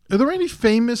 Are there any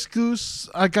famous goose?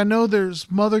 I know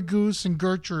there's Mother Goose and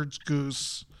Gertrude's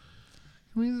goose.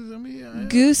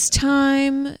 Goose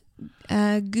time,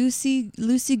 Lucy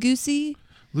Goosey.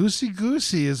 Lucy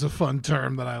Goosey is a fun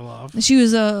term that I love. She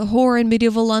was a whore in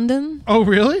medieval London. Oh,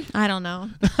 really? I don't know.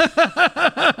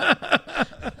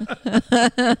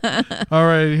 All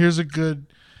right,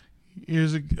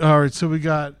 all right, so we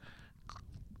got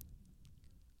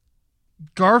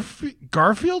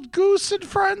Garfield Goose and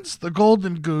Friends, the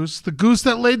golden goose, the goose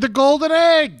that laid the golden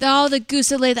egg. Oh, the goose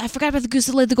that laid, I forgot about the goose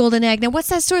that laid the golden egg. Now, what's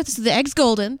that story? The egg's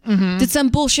golden. Mm-hmm. Did some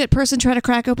bullshit person try to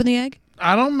crack open the egg?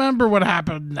 I don't remember what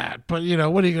happened in that, but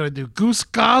what are you going to do? Goose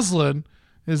Goslin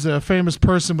is a famous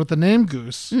person with the name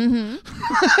Goose.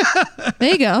 Mm-hmm. There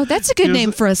you go. That's a good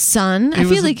name for a son. I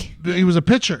feel like he was a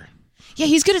pitcher. Yeah,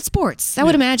 he's good at sports. I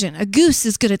would imagine. A goose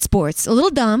is good at sports. A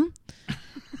little dumb.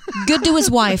 Good to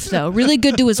his wife, though. Really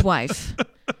good to his wife.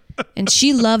 And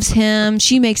she loves him.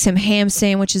 She makes him ham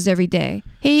sandwiches every day.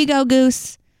 Here you go,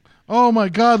 Goose. Oh, my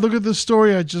God. Look at this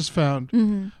story I just found.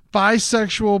 Mm-hmm.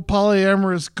 Bisexual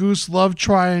polyamorous goose love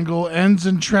triangle ends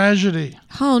in tragedy.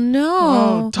 Oh,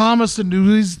 no. Thomas, a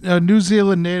New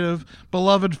Zealand native,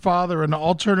 beloved father, and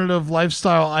alternative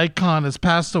lifestyle icon, has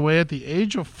passed away at the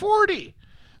age of 40.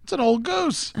 It's an old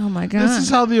goose. Oh, my God. This is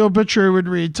how the obituary would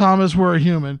read. Thomas were a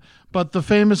human, but the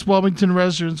famous Wilmington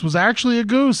resident was actually a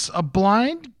goose, a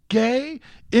blind, gay,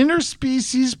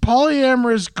 interspecies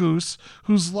polyamorous goose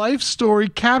whose life story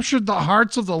captured the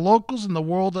hearts of the locals and the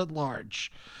world at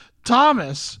large.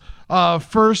 Thomas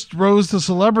first rose to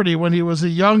celebrity when he was a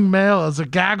young male as a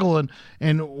gaggle at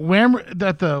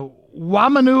the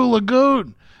Wamanu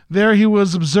Lagoon. There he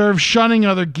was observed shunning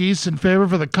other geese in favor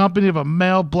for the company of a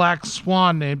male black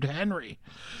swan named Henry.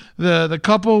 The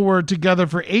couple were together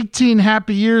for 18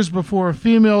 happy years before a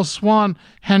female swan,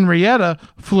 Henrietta,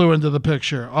 flew into the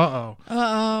picture.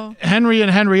 Uh-oh. Henry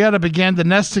and Henrietta began to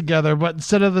nest together, but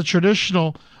instead of the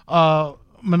traditional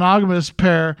monogamous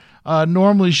pair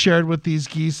normally shared with these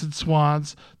geese and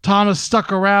swans, Thomas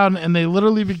stuck around and they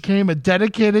literally became a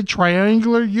dedicated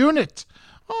triangular unit.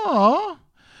 Aww.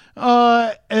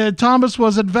 Thomas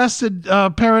was invested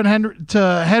parent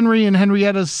to Henry and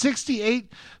Henrietta's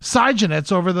 68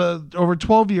 cygenets over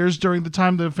 12 years during the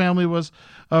time the family was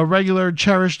a regular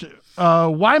cherished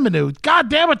Wymanu. God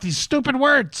damn it, these stupid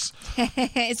words.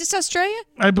 Is this Australia?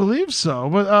 I believe so.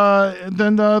 But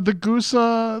then the goose,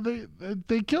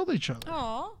 they killed each other.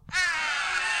 Aww.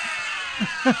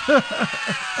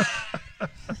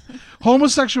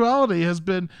 Homosexuality has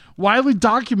been widely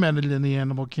documented in the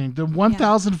animal kingdom.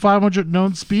 1,500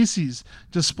 known species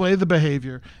display the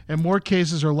behavior, and more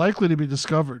cases are likely to be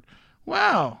discovered.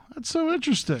 Wow, that's so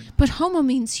interesting. But homo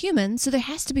means human, so there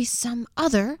has to be some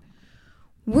other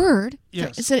word.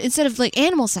 Yes. Instead of like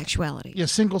animal sexuality. Yeah,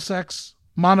 single sex,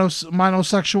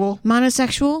 monosexual.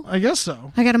 Monosexual? I guess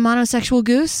so. I got a monosexual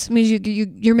goose. Means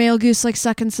your male goose like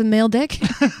sucking some male dick.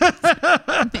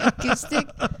 Male goose dick.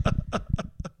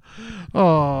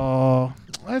 Oh,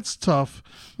 that's tough.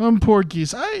 Poor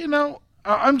geese.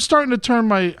 I'm starting to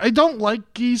turn I don't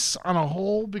like geese on a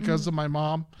whole because of my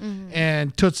mom.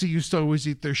 And Tootsie used to always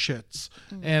eat their shits.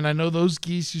 And I know those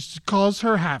geese used to cause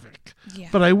her havoc. Yeah.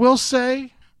 But I will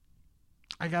say,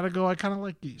 I gotta go. I kind of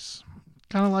like geese.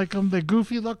 Kind of like them. They're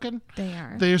goofy looking. They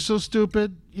are. They are so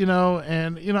stupid, and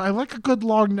I like a good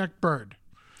long-necked bird.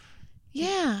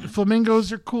 Yeah.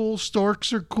 Flamingos are cool.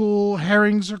 Storks are cool.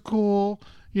 Herrings are cool.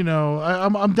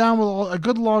 I'm down with a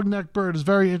good long-necked bird is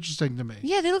very interesting to me.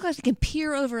 Yeah, they look like they can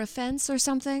peer over a fence or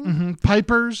something. Mm-hmm.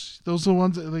 Pipers, those are the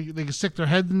ones that they can stick their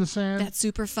head in the sand. That's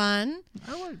super fun.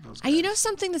 I like those guys. You know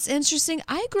something that's interesting?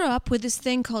 I grew up with this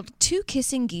thing called two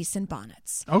kissing geese in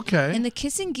bonnets. Okay. And the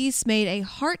kissing geese made a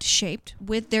heart shaped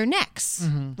with their necks,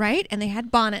 right? And they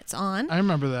had bonnets on. I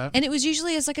remember that. And it was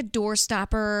usually as like a door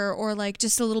stopper or like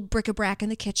just a little bric-a-brac in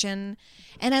the kitchen.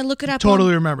 And I look it up.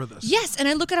 Totally remember this. Yes, and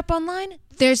I look it up online.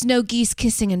 There's no geese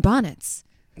kissing in bonnets.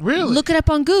 Really? Look it up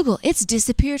on Google. It's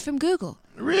disappeared from Google.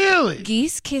 Really?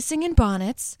 Geese kissing in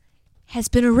bonnets has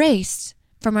been erased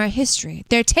from our history.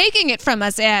 They're taking it from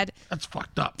us, Ed. That's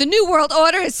fucked up. The New World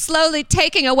Order is slowly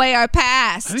taking away our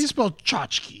past. How do you spell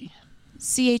tchotchke?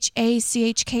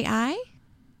 Chachki?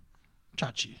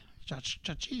 Chachi.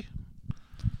 Chachi.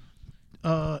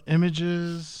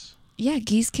 Images. Yeah,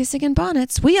 geese kissing in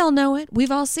bonnets. We all know it.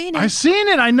 We've all seen it. I've seen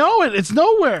it. I know it. It's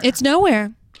nowhere. It's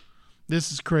nowhere.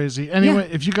 This is crazy. Anyway,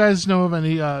 if you guys know of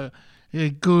any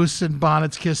goose and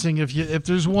bonnets kissing, if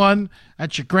there's one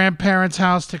at your grandparents'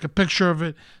 house, take a picture of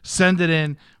it, send it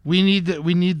in. We need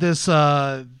this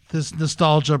this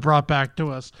nostalgia brought back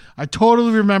to us. I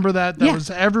totally remember that. That was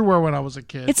everywhere when I was a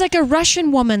kid. It's like a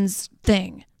Russian woman's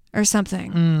thing or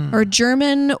something, or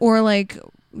German, or like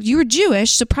you were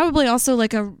Jewish, so probably also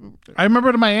like a. I remember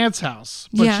it at my aunt's house,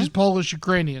 but Yeah. she's Polish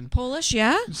Ukrainian. Polish,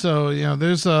 yeah. So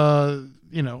there's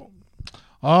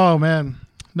oh man,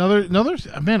 another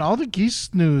man. All the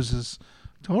geese news is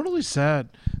totally sad.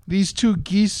 These two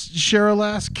geese share a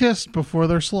last kiss before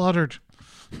they're slaughtered.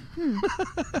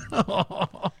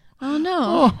 Oh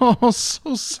no! Oh,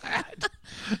 so sad.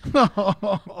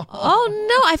 Oh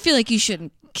no! I feel like you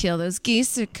shouldn't kill those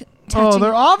geese. They're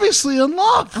They're obviously in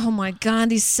love. Oh my God!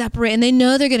 These separate, and they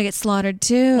know they're gonna get slaughtered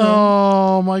too.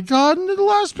 Oh my God! And the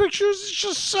last pictures is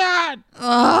just sad.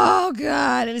 Oh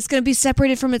God! And it's gonna be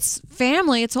separated from its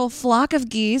family, its whole flock of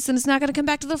geese, and it's not gonna come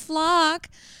back to the flock.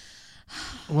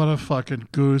 What a fucking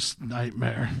goose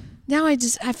nightmare. Now I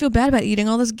feel bad about eating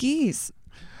all those geese.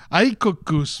 I cooked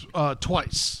goose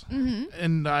twice,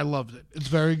 and I loved it. It's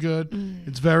very good.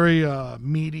 It's very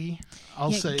meaty.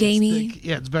 I'll say gamey. It's thick.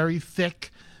 Yeah, it's very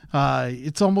thick.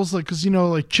 It's almost like, because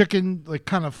like chicken, like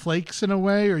kind of flakes in a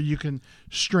way, or you can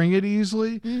string it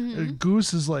easily.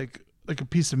 Goose is like a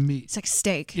piece of meat. It's like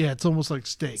steak. Yeah, it's almost like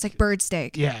steak. It's like bird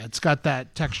steak. Yeah, it's got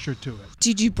that texture to it.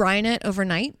 Did you brine it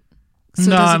overnight? So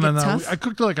No. Tough? I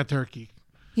cooked it like a turkey.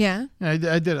 Yeah. I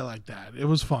did it like that. It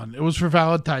was fun. It was for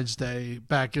Valentine's Day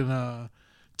back in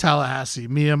Tallahassee.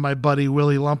 Me and my buddy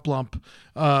Willie Lump Lump,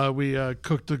 we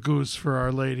cooked a goose for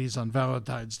our ladies on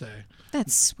Valentine's Day.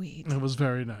 That's sweet. It was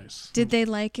very nice. Did they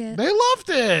like it? They loved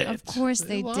it. Of course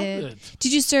they loved did. it.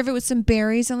 Did you serve it with some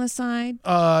berries on the side?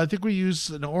 I think we used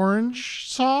an orange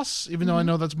sauce, even though I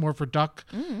know that's more for duck.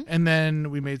 And then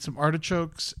we made some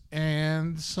artichokes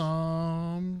and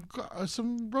some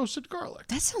roasted garlic.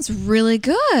 That sounds really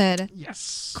good.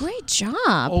 Yes. Great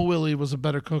job. Old Willie was a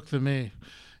better cook than me.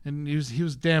 And he was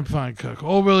a damn fine cook.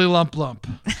 Old Willie Lump Lump.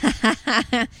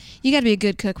 You got to be a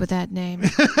good cook with that name.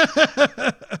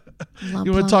 Lump,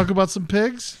 You want lump. to talk about some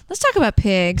pigs? Let's talk about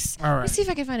pigs. All right. Let's see if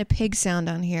I can find a pig sound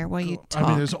on here while you talk. I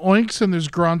mean, there's oinks and there's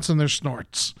grunts and there's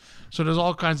snorts. So there's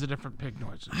all kinds of different pig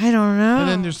noises. I don't know. And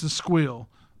then there's the squeal.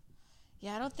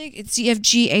 Yeah, I don't think it's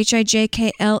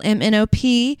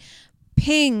GFGHIJKLMNOP.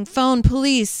 Ping, phone,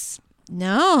 police.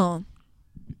 No.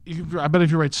 I bet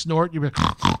if you write snort, you'd be like,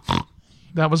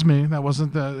 that was me. That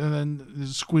wasn't the. And then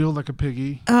there's squeal like a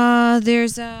piggy.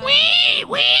 There's a. Wee,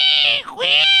 wee,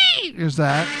 wee. There's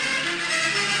that.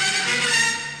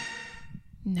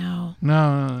 No.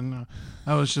 No.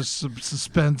 That was just some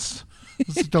suspense.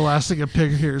 It's the last thing a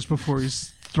pig hears before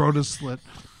his throat is slit.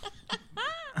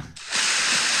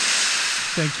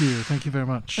 Thank you. Thank you very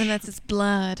much. And that's its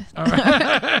blood. All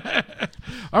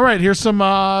right. Here's some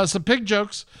pig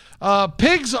jokes.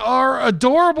 Pigs are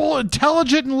adorable,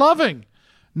 intelligent, and loving.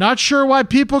 Not sure why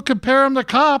people compare them to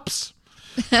cops.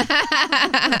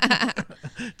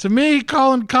 To me,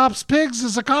 calling cops pigs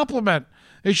is a compliment.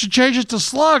 They should change it to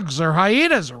slugs or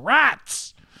hyenas or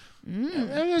rats.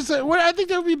 I think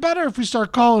that would be better if we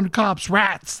start calling cops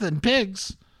rats than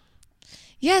pigs.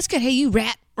 Yeah, it's good. Hey, you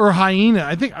rat. Or hyena.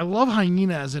 I love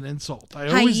hyena as an insult. I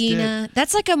always Hyena. did.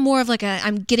 That's like a more of like a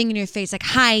I'm getting in your face, like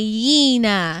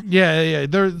hyena. Yeah.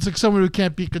 It's like someone who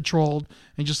can't be controlled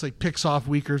and just like picks off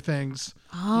weaker things.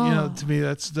 Oh. To me,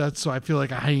 that's so I feel like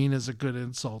a hyena is a good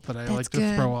insult that I like to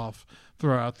good. throw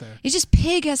out there. It's just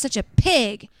pig has such a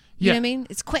pig. You know what I mean?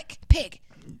 It's quick. Pig.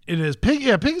 It is pig.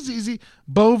 Yeah, pig is easy.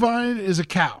 Bovine is a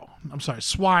cow. I'm sorry,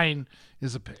 swine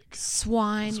is a pig.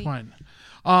 Swine.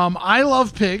 I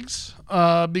love pigs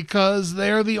because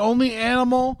they're the only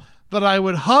animal that I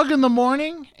would hug in the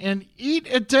morning and eat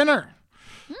at dinner.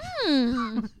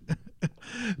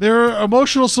 They're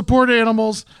emotional support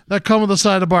animals that come with a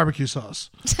side of barbecue sauce.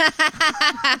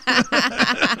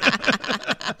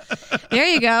 There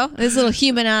you go. This little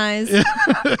humanized.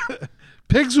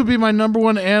 Pigs would be my number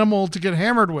one animal to get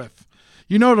hammered with.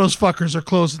 You know those fuckers are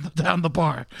closing down the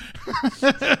bar.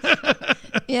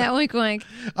 Yeah, oink oink.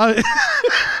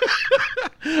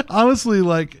 Honestly,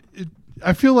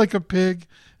 I feel like a pig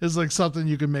is like something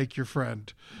you can make your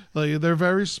friend. Like they're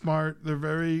very smart, they're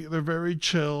very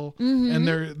chill, and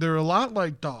they're a lot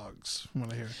like dogs.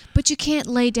 When I hear, But you can't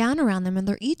lay down around them and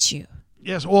they'll eat you.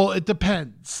 yes, well, it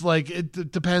depends. Like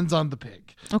it depends on the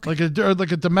pig. Okay.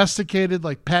 Like a domesticated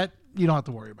pet. You don't have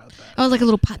to worry about that. Oh, like a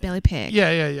little potbelly pig.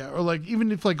 Yeah. Or like even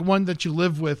if like one that you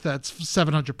live with that's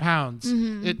 700 pounds,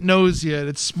 it knows you.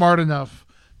 It's smart enough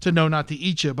to know not to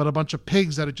eat you. But a bunch of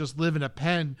pigs that just live in a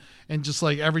pen and just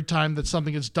like every time that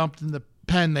something is dumped in the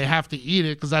pen, they have to eat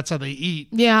it because that's how they eat.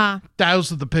 Yeah.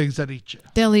 Those are the pigs that eat you.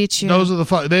 They'll eat you. Those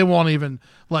are they won't even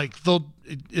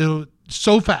it'll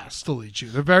so fast they'll eat you.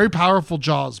 They're very powerful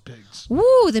jaws pigs.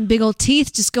 Woo, them big old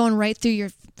teeth just going right through your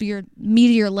meat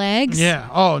of your legs. Yeah.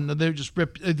 Oh no, they just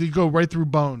rip. They go right through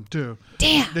bone too.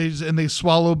 Damn. They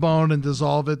swallow bone and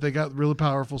dissolve it. They got really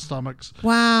powerful stomachs.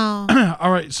 Wow.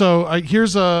 All right. So I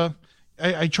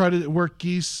try to work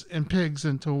geese and pigs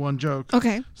into one joke.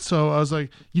 Okay. So I was like,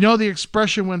 the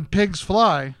expression when pigs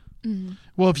fly. Mm-hmm.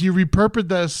 Well, if you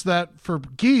repurpose that for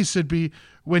geese, it'd be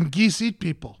when geese eat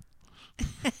people.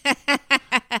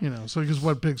 So because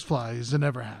when pigs fly, it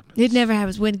never happens. It never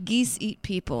happens. When geese eat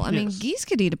people. I mean, geese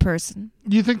could eat a person.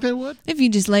 Do you think they would? If you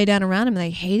just lay down around them and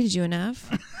they hated you enough.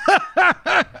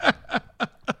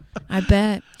 I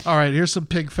bet. All right, here's some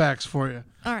pig facts for you.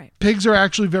 All right. Pigs are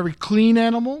actually very clean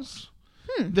animals.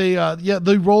 They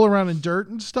roll around in dirt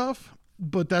and stuff,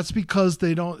 but that's because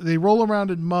they roll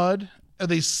around in mud.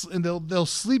 They'll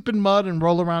sleep in mud and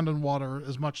roll around in water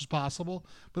as much as possible,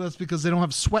 but that's because they don't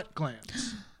have sweat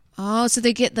glands. Oh, so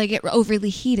they get overly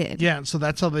heated. Yeah, and so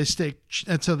that's how they stay.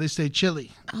 That's how they stay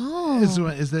chilly. Oh,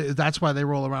 That's why they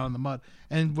roll around in the mud.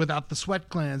 And without the sweat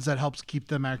glands, that helps keep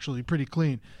them actually pretty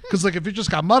clean. Because if you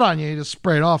just got mud on you, you just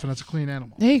spray it off, and it's a clean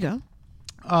animal. there you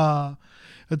go.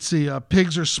 Let's see.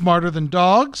 Pigs are smarter than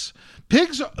dogs.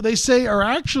 Pigs, they say, are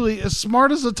actually as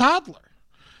smart as a toddler.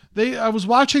 I was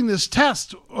watching this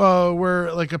test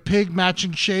where like a pig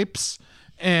matching shapes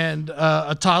and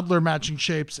a toddler matching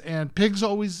shapes, and pigs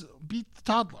always beat the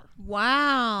toddler.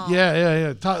 Wow.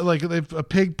 Yeah. Like a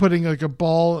pig putting like a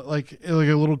ball, like a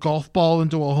little golf ball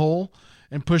into a hole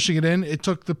and pushing it in. It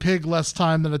took the pig less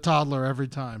time than a toddler every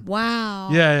time. Wow.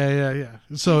 Yeah.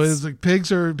 So it's like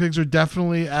pigs are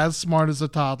definitely as smart as a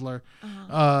toddler,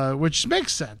 which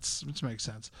makes sense.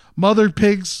 Mother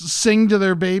pigs sing to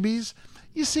their babies.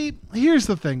 You see, here's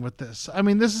the thing with this. I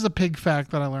mean, this is a pig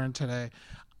fact that I learned today.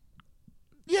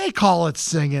 They call it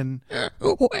singing.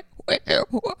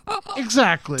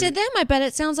 Exactly. To them, I bet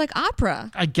it sounds like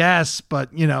opera. I guess, but,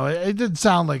 it didn't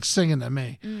sound like singing to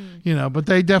me. But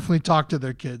they definitely talk to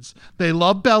their kids. They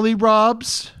love belly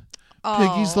rubs.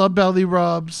 Piggies love belly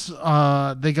rubs.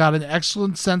 They got an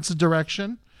excellent sense of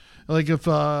direction. Like if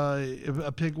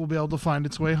a pig will be able to find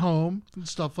its way home and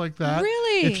stuff like that.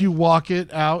 Really? If you walk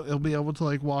it out, it'll be able to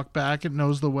like walk back. It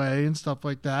knows the way and stuff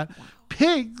like that. Wow.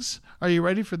 Pigs, are you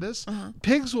ready for this?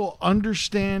 Pigs will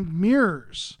understand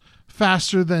mirrors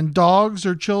faster than dogs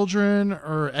or children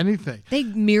or anything.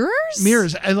 Mirrors?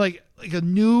 Mirrors. And like a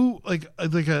new, like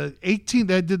a 18,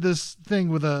 they did this thing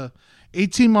with a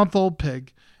 18-month-old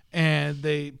pig, and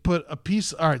they put a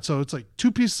piece, all right, so it's like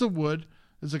two pieces of wood.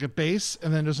 There's like a base,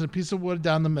 and then there's a piece of wood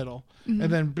down the middle, and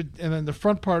then the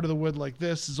front part of the wood like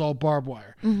this is all barbed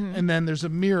wire, and then there's a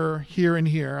mirror here and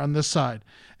here on this side,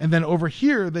 and then over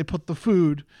here they put the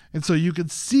food, and so you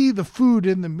could see the food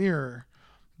in the mirror,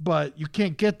 but you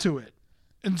can't get to it,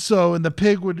 and the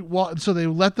pig would walk. So they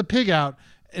let the pig out,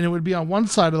 and it would be on one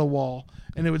side of the wall,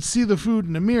 and it would see the food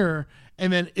in the mirror,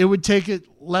 and then it would take it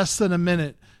less than a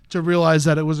minute to realize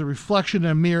that it was a reflection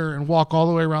in a mirror and walk all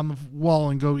the way around the wall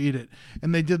and go eat it.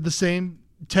 And they did the same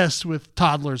test with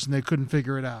toddlers, and they couldn't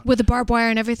figure it out. With the barbed wire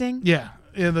and everything? Yeah.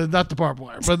 Not the barbed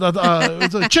wire, but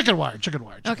it's a chicken wire.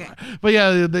 Okay.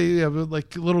 Wire. But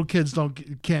like little kids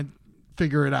can't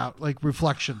figure it out, like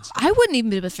reflections. I wouldn't even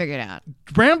be able to figure it out.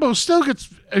 Rambo still gets,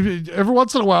 every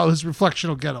once in a while, his reflection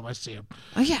will get him. I see him.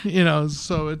 Oh, yeah.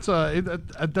 So it's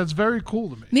that's very cool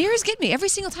to me. Mirrors get me. Every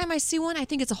single time I see one, I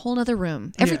think it's a whole other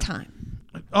room. Every time.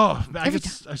 Oh,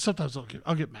 sometimes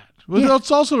I'll get mad. Well,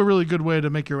 it's also a really good way to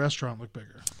make your restaurant look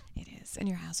bigger. It is. And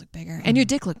your house look bigger. And your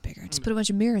dick look bigger. Just put a bunch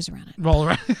of mirrors around it. Well,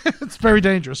 right. It's very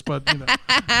dangerous, but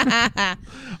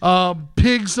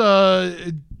pigs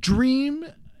dream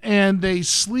and they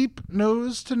sleep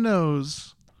nose to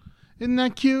nose. Isn't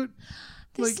that cute?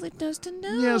 They sleep nose to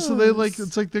nose. Yeah, so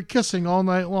it's like they're kissing all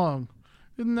night long.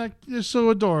 Isn't that, they're so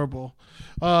adorable.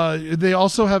 They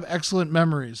also have excellent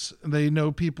memories. They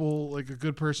know people, like a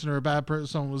good person or a bad person,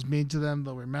 someone was mean to them,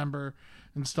 they'll remember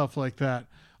and stuff like that.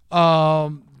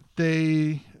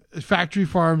 Factory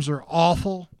farms are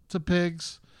awful to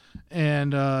pigs,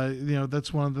 and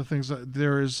that's one of the things that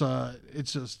there is.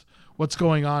 It's just what's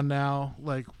going on now,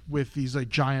 like with these like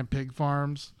giant pig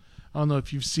farms. I don't know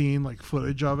if you've seen like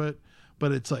footage of it,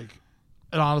 but it's like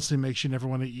it honestly makes you never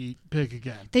want to eat pig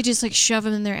again. They just like shove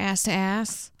them in their ass to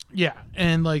ass. Yeah,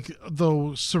 and like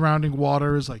the surrounding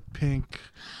water is like pink,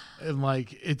 and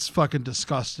like it's fucking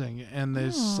disgusting, and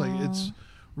there's like it's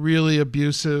really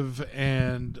abusive,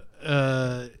 and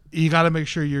you got to make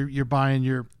sure you're buying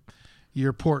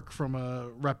your pork from a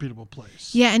reputable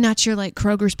place. Yeah, and not your like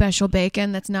Kroger special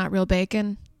bacon that's not real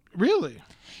bacon. Really?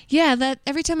 Yeah, that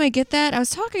every time I get that, I was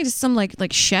talking to some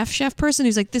like chef person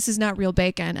who's like, this is not real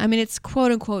bacon. I mean, it's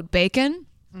quote unquote bacon.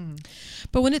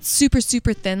 But when it's super,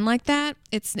 super thin like that,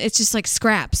 it's just like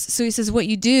scraps. So he says what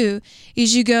you do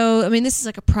is you go, I mean, this is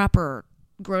like a proper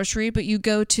grocery, but you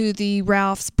go to the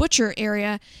Ralph's butcher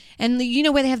area and you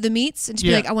know where they have the meats and just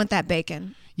be like, I want that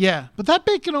bacon. Yeah, but that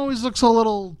bacon always looks a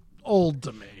little old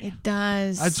to me. It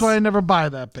does. That's why I never buy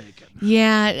that bacon.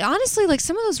 Yeah, honestly, like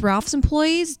some of those Ralph's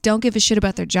employees don't give a shit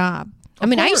about their job. I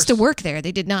mean, I used to work there.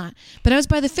 They did not. But I was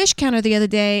by the fish counter the other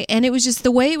day, and it was just the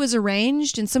way it was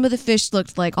arranged, and some of the fish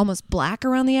looked like almost black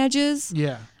around the edges.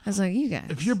 Yeah. I was like, you guys.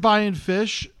 If you're buying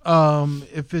fish,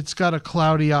 if it's got a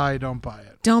cloudy eye, don't buy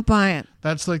it. Don't buy it.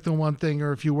 That's like the one thing.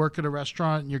 Or if you work at a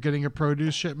restaurant and you're getting a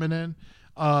produce shipment in,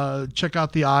 check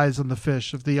out the eyes on the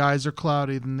fish. If the eyes are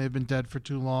cloudy, then they've been dead for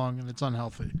too long, and it's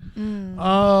unhealthy.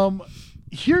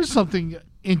 Here's something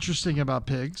interesting about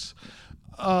pigs.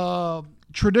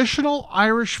 Traditional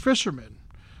Irish fishermen,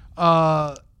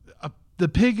 the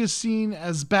pig is seen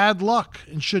as bad luck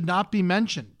and should not be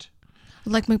mentioned.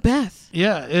 Like Macbeth.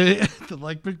 Yeah,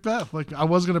 like Macbeth. Like I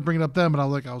was gonna bring it up then, but I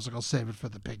was like, I'll save it for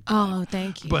the pig. Oh,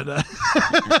 thank you. But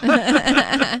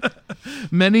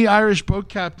many Irish boat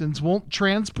captains won't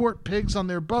transport pigs on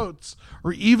their boats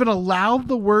or even allow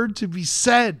the word to be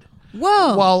said.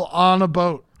 Whoa. While on a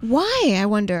boat. Why? I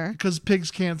wonder. Because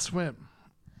pigs can't swim.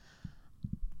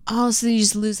 Oh, so you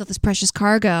just lose all this precious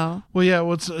cargo. Well, yeah.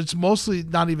 Well, it's mostly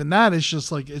not even that. It's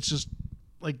just like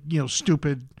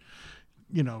stupid,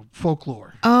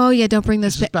 folklore. Oh yeah, don't bring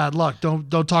those. It's just bad luck.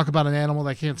 Don't talk about an animal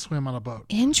that can't swim on a boat.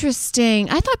 Interesting.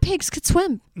 I thought pigs could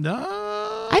swim.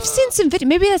 No. I've seen some video.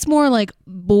 Maybe that's more like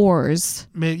boars.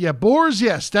 Yeah, boars.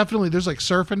 Yes, definitely. There's like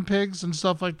surfing pigs and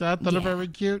stuff like that are very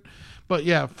cute. But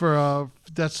yeah,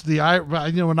 that's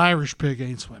an Irish pig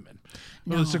ain't swimming.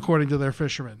 No. It's according to their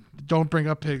fishermen. Don't bring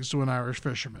up pigs to an Irish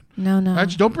fisherman. No.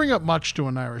 Actually, don't bring up much to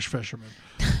an Irish fisherman.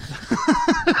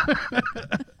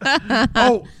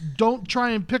 Oh, don't try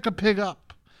and pick a pig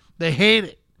up. They hate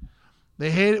it.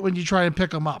 They hate it when you try and pick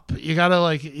them up. You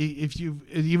gotta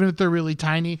even if they're really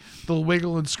tiny, they'll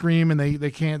wiggle and scream, and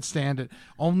they can't stand it.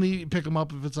 Only pick them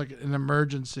up if it's like an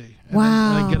emergency. And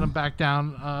then get them back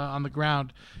down on the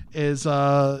ground is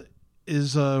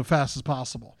fast as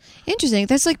possible. Interesting.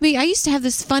 That's like me. I used to have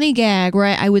this funny gag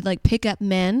where I would like pick up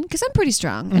men because I'm pretty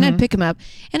strong, and I'd pick them up,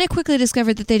 and I quickly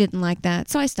discovered that they didn't like that,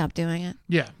 so I stopped doing it.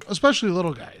 Yeah, especially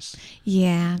little guys.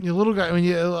 Yeah, your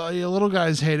little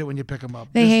guys hate it when you pick them up.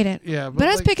 They hate it. Yeah, but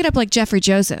I was picking up like Jeffrey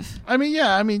Joseph. I mean,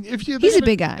 he's a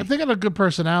big guy. If they got a good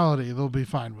personality, they'll be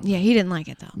fine with it. Yeah, he didn't like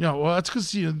it though. No, well, that's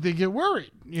because they get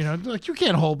worried. Like you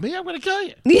can't hold me. I'm going to kill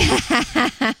you.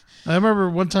 Yeah. I remember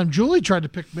one time Julie tried to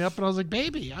pick me up, and I was like,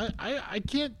 "Baby, I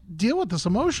can't deal with this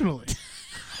emotionally."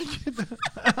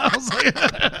 I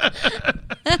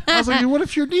was like, what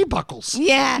if your knee buckles?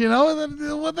 Yeah. You know, and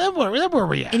then where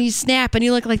we at? And you snap and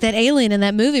you look like that alien in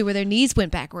that movie where their knees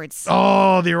went backwards.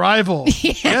 Oh, The Arrival.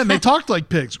 Yeah, and they talked like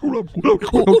pigs. I remember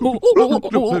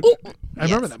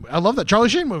that movie. I love that Charlie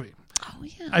Sheen movie. Oh,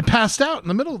 yeah. I passed out in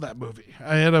the middle of that movie.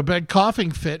 I had a bad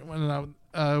coughing fit when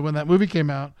that movie came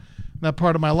out. That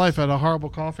part of my life, I had a horrible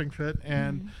coughing fit,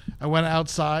 and I went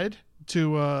outside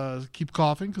to keep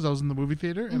coughing because I was in the movie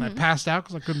theater, and I passed out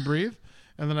because I couldn't breathe.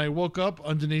 And then I woke up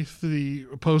underneath the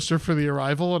poster for The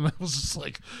Arrival, and it was just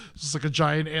like a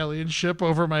giant alien ship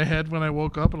over my head when I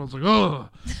woke up, and I was like, oh.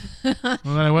 And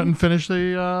then I went and finished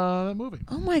that movie.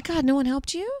 Oh my God! No one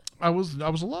helped you? I was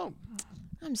alone.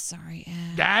 I'm sorry,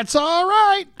 Ed. That's all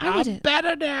right. I'm wouldn't-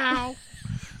 better now.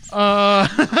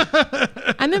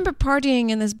 I remember partying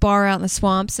in this bar out in the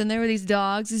swamps, and there were these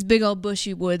dogs, these big old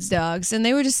bushy woods dogs, and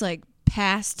they were just like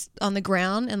passed on the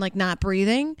ground and like not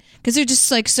breathing because they're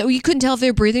just like, so you couldn't tell if they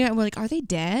were breathing. And we're like, are they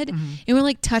dead? And we're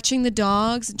like touching the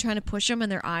dogs and trying to push them,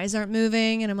 and their eyes aren't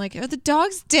moving. And I'm like, are the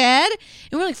dogs dead?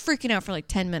 And we're like freaking out for like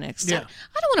 10 minutes. Yeah.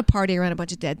 I don't want to party around a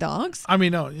bunch of dead dogs. I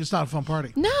mean, no, it's not a fun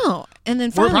party. No. And then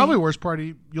Or finally, probably worst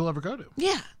party you'll ever go to.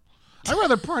 yeah. I'd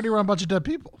rather party around a bunch of dead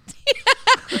people.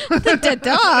 The dead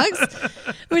dogs.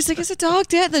 We're just like, is a dog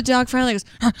dead? The dog finally goes,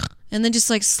 "Arr," and then just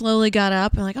like slowly got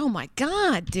up and like, oh my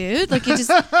God, dude. Like he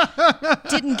just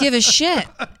didn't give a shit.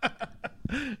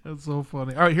 That's so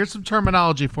funny. All right, here's some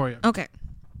terminology for you. Okay.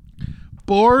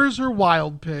 Boars are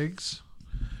wild pigs.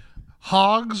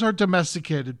 Hogs are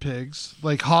domesticated pigs.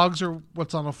 Like hogs are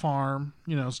what's on a farm,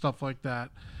 stuff like that.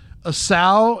 A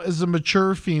sow is a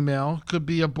mature female. Could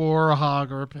be a boar, a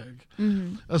hog, or a pig.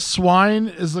 A swine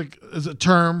is a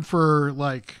term for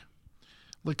like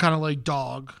kind of like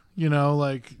dog.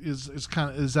 Is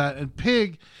that. And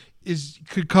pig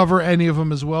could cover any of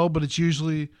them as well, but it's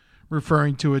usually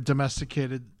referring to a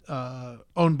domesticated,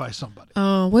 owned by somebody.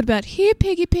 Oh, what about here,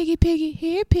 piggy, piggy, piggy,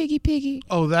 here, piggy, piggy?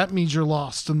 Oh, that means you're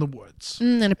lost in the woods.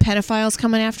 And a pedophile's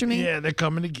coming after me? Yeah, they're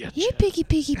coming to get you. Here, piggy,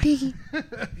 piggy, piggy.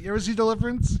 You ever see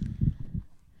Deliverance?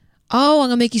 Oh, I'm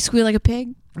going to make you squeal like a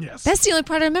pig? Yes. That's the only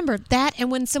part I remember. That and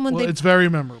when someone... Well, it's very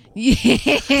memorable.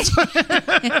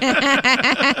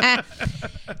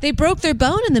 They broke their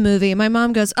bone in the movie, and my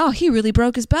mom goes, oh, he really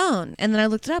broke his bone. And then I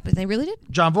looked it up, and they really did?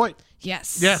 John Voight.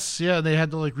 Yes. Yes, yeah, they had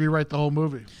to rewrite the whole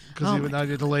movie because he would not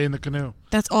get to lay in the canoe.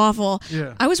 That's awful.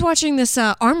 Yeah. I was watching this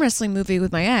arm wrestling movie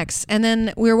with my ex, and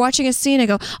then we were watching a scene. I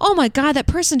go, oh my God, that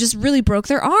person just really broke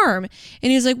their arm.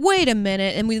 And he was like, wait a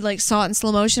minute. And we saw it in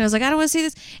slow motion. I was like, I don't want to see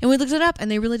this. And we looked it up,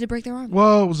 and they really did break their arm.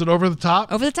 Whoa, was it Over the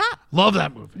Top? Over the top. Love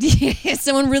that movie. Yeah,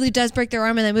 someone really does break their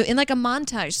arm in that movie, in like a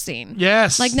montage scene.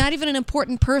 Yes. Like not even an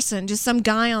important person, just some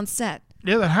guy on set.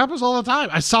 Yeah, that happens all the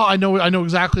time. I know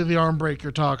exactly the arm break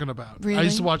you're talking about. Really? I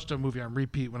used to watch that movie on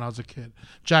repeat when I was a kid.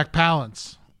 Jack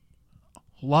Palance.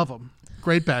 Love him.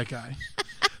 Great bad guy.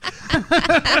 I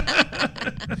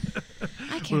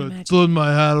can't imagine. Turn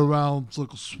my hat around, it's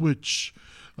like a switch.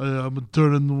 I'm gonna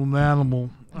turn into an animal.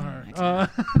 All right.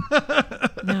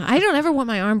 No, I don't ever want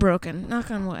my arm broken. Knock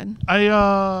on wood.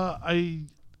 I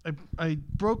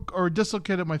broke or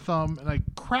dislocated my thumb and I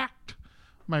cracked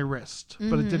my wrist,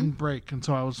 but it didn't break, and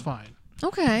so I was fine.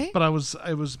 Okay. But I was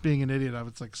being an idiot. I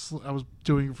was I was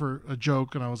doing it for a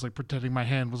joke, and I was like pretending my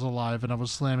hand was alive, and I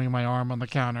was slamming my arm on the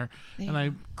counter, and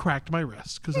I cracked my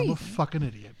wrist because I'm a fucking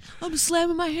idiot. I'm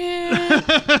slamming my hand.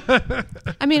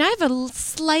 I mean, I have a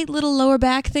slight little lower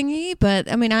back thingy,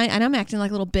 but I mean, I'm acting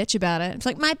like a little bitch about it. It's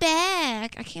like my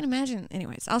back. I can't imagine.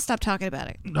 Anyways, I'll stop talking about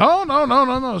it. No.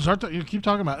 You keep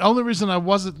talking about it. The only reason I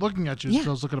wasn't looking at you is because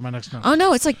I was looking at my next note. Oh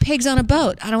no, it's like pigs on a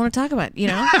boat. I don't want to talk about it,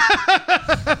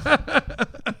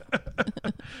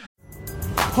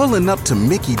 Pulling up to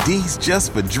Mickey D's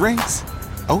just for drinks?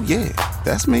 Oh yeah,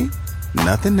 that's me.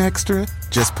 Nothing extra,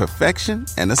 just perfection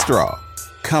and a straw.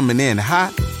 Coming in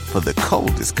hot for the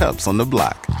coldest cups on the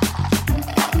block.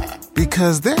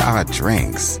 Because there are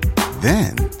drinks.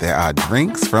 Then there are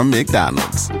drinks from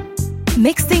McDonald's.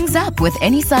 Mix things up with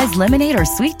any size lemonade or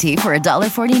sweet tea for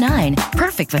 $1.49.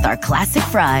 Perfect with our classic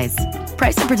fries.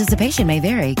 Price and participation may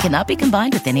vary. Cannot be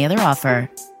combined with any other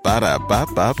offer.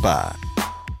 Ba-da-ba-ba-ba.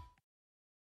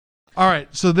 All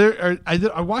right, so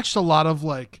I watched a lot of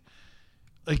like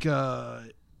how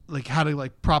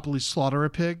to properly slaughter a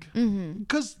pig,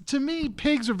 because to me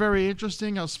pigs are very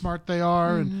interesting. How smart they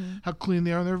are and how clean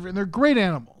they are. And they're great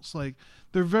animals. Like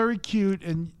they're very cute,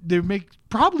 and they make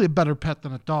probably a better pet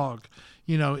than a dog.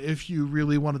 If you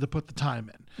really wanted to put the time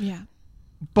in. Yeah.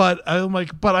 But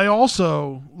I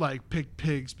also like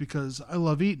pigs because I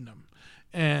love eating them.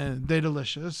 And they're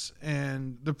delicious,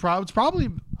 and it's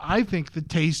probably, I think, the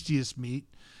tastiest meat.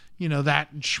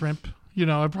 That and shrimp.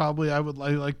 I would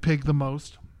like pig the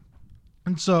most.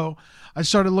 And so I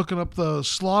started looking up the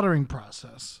slaughtering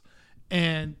process.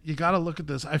 And you got to look at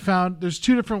this. I found there's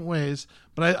two different ways,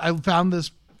 but I found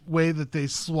this way that they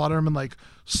slaughter them in like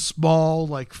small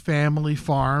like family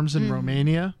farms in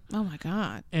Romania. Oh my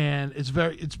God. And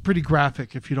it's pretty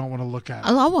graphic if you don't want to look at it.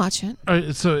 I'll watch it.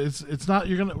 So it's not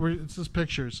it's just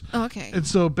pictures. Oh, okay. And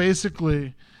so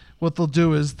basically what they'll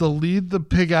do is they'll lead the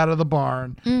pig out of the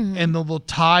barn and they'll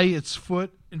tie its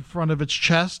foot in front of its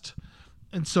chest.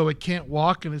 And so it can't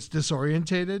walk and it's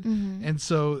disorientated. And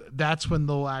so that's when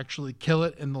they'll actually kill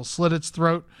it and they'll slit its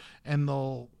throat and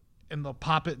they'll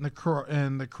pop it in the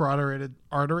carotid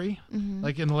artery.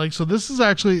 Like in the leg. So this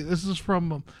is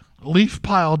from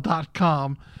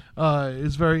leafpile.com.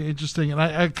 It's very interesting. And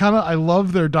I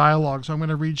love their dialogue. So I'm going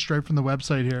to read straight from the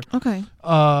website here. Okay.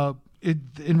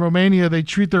 In Romania, they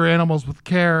treat their animals with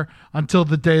care until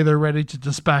the day they're ready to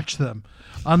dispatch them.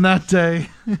 On that day,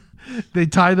 they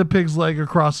tie the pig's leg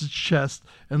across its chest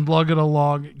and lug it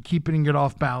along, keeping it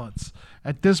off balance.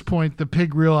 At this point, the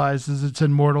pig realizes it's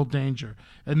in mortal danger,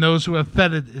 and those who have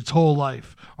fed it its whole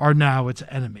life are now its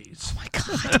enemies. Oh my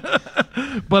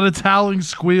God. But its howling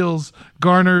squeals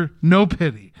garner no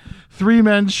pity. 3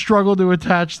 men struggle to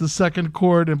attach the second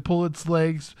cord and pull its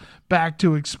legs back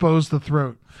to expose the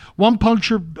throat. One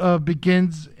puncture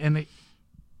begins an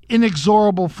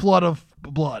inexorable flood of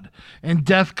blood, and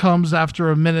death comes after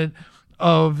a minute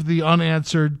of the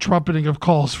unanswered trumpeting of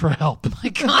calls for help. Oh my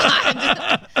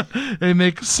God. They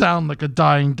make a sound like a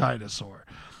dying dinosaur.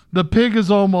 The pig is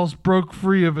almost broke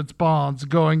free of its bonds,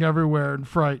 going everywhere in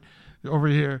fright over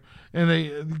here, and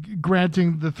they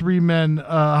granting the 3 men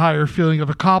a higher feeling of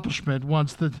accomplishment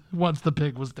once the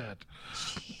pig was dead.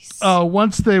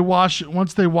 Once they wash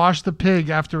the pig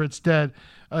after it's dead,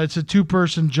 it's a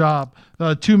 2-person job.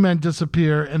 2 men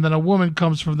disappear, and then a woman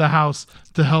comes from the house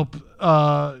to help.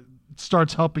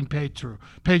 Starts helping Petru.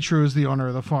 Petru is the owner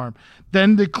of the farm.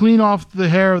 Then they clean off the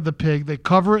hair of the pig. They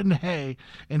cover it in hay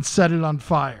and set it on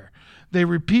fire. They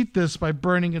repeat this by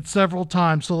burning it several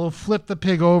times. So they'll flip the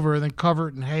pig over and then cover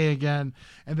it in hay again,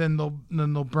 and then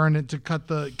they'll burn it to cut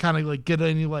the kind of like get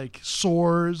any like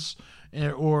sores.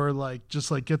 Or like just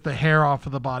like get the hair off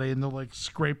of the body, and they'll like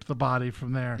scrape the body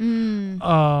from there.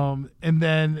 And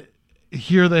then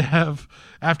here they have,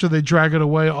 after they drag it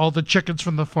away, all the chickens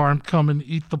from the farm come and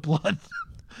eat the blood,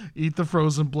 eat the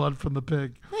frozen blood from the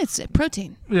pig. It's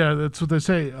protein. Yeah, that's what they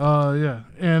say. Yeah,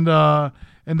 and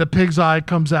the pig's eye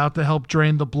comes out to help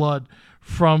drain the blood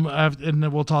from, and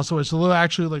then we'll toss away. So they'll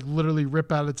actually like literally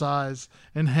rip out its eyes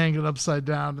and hang it upside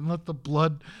down and let the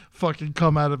blood fucking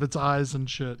come out of its eyes and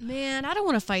shit. Man, I don't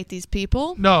want to fight these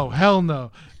people. No, hell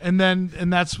no. And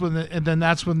that's when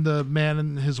the man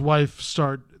and his wife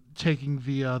start taking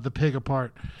the pig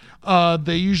apart.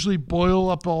 They usually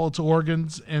boil up all its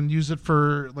organs and use it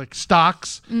for like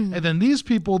stocks. And then these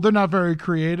people, they're not very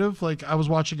creative. Like I was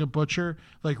watching a butcher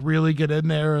like really get in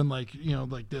there and like, you know,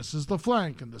 like this is the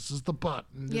flank and this is the butt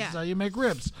and this is how you make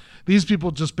ribs. These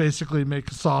people just basically make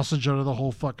a sausage out of the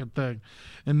whole fucking thing.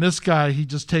 And this guy, he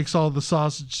just takes all the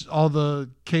sausage, all the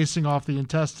casing off the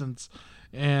intestines,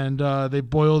 and they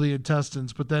boil the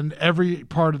intestines. But then every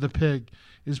part of the pig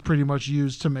is pretty much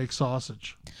used to make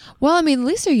sausage. Well, I mean, at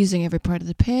least they're using every part of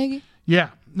the pig. Yeah.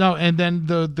 No, and then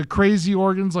the crazy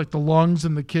organs like the lungs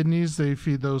and the kidneys, they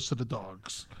feed those to the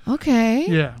dogs. Okay.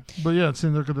 Yeah. But yeah,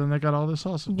 then they got all this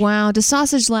sausage. Wow. Does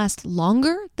sausage last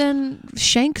longer than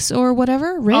shanks or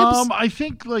whatever? Ribs? I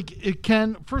think like it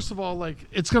can, first of all, like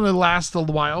it's going to last a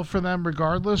while for them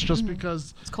regardless, just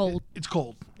because it's cold. It's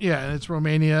cold. Yeah. And it's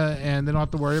Romania and they don't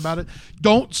have to worry about it.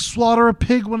 Don't slaughter a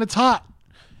pig when it's hot.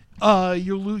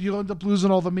 You'll end up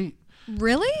losing all the meat.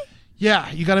 Really?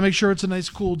 Yeah, you got to make sure it's a nice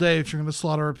cool day if you're going to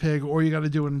slaughter a pig, or you got to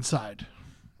do it inside.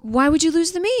 Why would you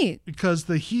lose the meat? Because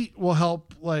the heat will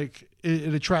help, like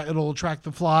it'll attract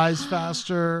the flies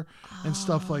faster and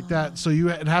stuff like that. So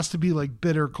it has to be like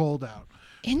bitter cold out.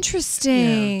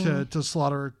 Interesting. Yeah, to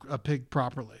slaughter a pig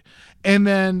properly. And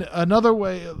then another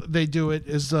way they do it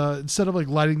is instead of like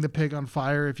lighting the pig on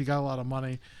fire, if you got a lot of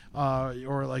money,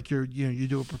 or like you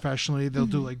do it professionally, they'll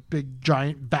do like big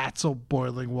giant vats of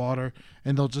boiling water,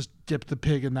 and they'll just dip the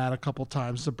pig in that a couple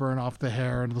times to burn off the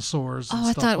hair and the sores. And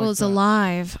I stuff thought it like was that.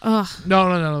 alive. Ugh.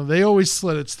 No. They always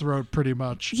slit its throat pretty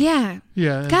much. Yeah.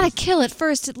 Yeah. Gotta kill it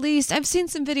first at least. I've seen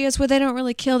some videos where they don't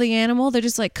really kill the animal. They're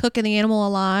just like cooking the animal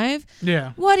alive.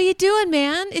 Yeah. What are you doing,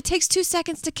 man? It takes 2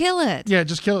 seconds to kill it. Yeah,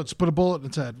 just kill it. Just put a bullet in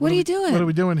its head. What are you doing? What are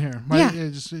we doing here?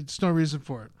 It's no reason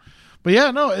for it. But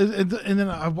yeah, no, and then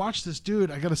I watched this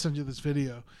dude. I gotta send you this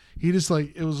video. He just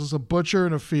like, it was just a butcher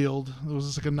in a field. It was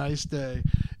just like a nice day,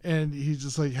 and he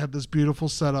just like had this beautiful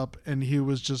setup, and he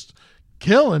was just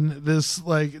killing this,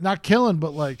 like not killing,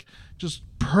 but like just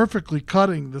perfectly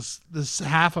cutting this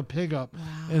half a pig up,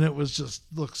 and it was just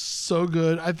looks so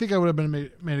good. I think I would have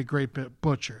been made a great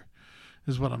butcher.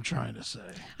 Is what I'm trying to say.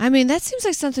 I mean, that seems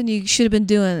like something you should have been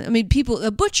doing. I mean, a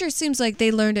butcher seems like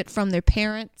they learned it from their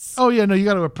parents. Oh yeah, no, you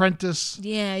got to apprentice.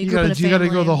 Yeah, you got to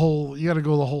go the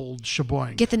whole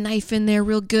sheboying. Get the knife in there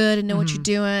real good and know what you're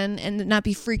doing, and not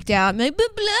be freaked out. Like,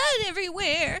 but blood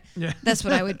everywhere. Yeah, that's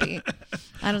what I would be.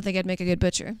 I don't think I'd make a good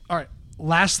butcher. All right,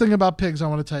 last thing about pigs I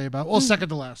want to tell you about. Well, second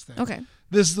to last thing. Okay.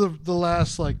 This is the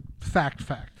last like fact.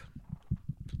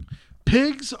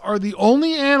 Pigs are the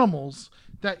only animals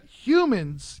that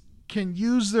humans can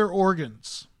use their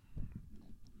organs.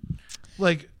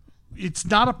 Like, it's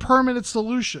not a permanent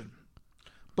solution.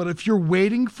 But if you're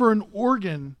waiting for an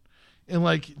organ and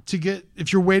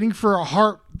if you're waiting for a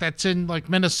heart that's in like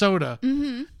Minnesota,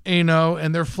 you know,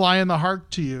 and they're flying the heart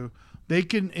to you, they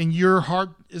can, and your heart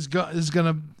is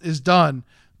done.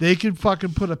 They can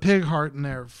fucking put a pig heart in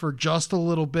there for just a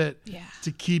little bit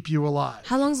to keep you alive.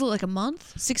 How long is it? Like a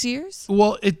month? 6 years?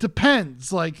 Well, it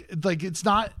depends. Like it's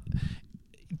not.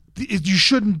 You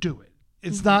shouldn't do it.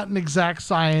 It's not an exact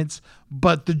science,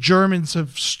 but the Germans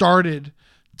have started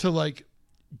to like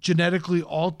genetically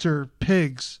alter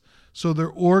pigs so their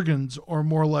organs are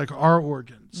more like our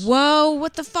organs. Whoa!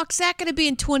 What the fuck's that going to be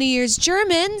in 20 years?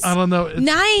 Germans? I don't know.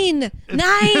 Nine.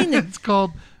 It's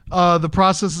called. The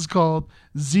process is called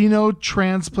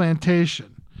xenotransplantation,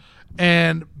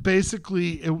 and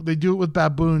basically they do it with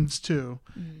baboons too,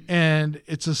 and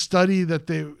it's a study that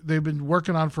they've been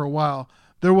working on for a while.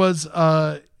 There was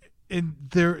what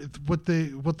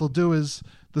they'll do is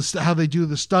how they do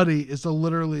the study is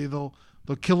they'll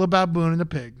kill a baboon and a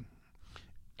pig,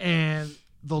 and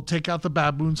they'll take out the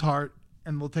baboon's heart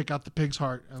and they'll take out the pig's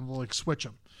heart and they'll like switch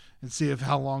them and see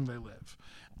how long they live,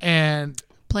 and.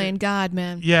 Playing God,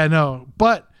 man. Yeah, no,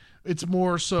 but it's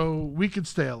more so we could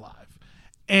stay alive.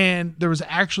 And there was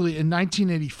actually in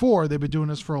 1984, they've been doing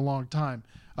this for a long time,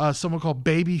 someone called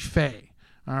Baby Faye.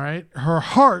 All right. Her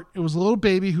heart, it was a little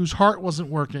baby whose heart wasn't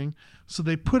working. So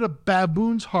they put a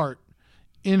baboon's heart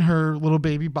in her little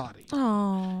baby body.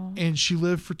 Oh. And she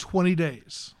lived for 20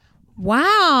 days.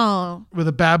 Wow. With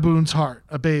a baboon's heart,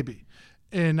 a baby.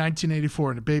 In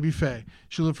 1984, in a baby Faye.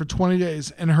 She lived for 20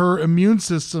 days, and her immune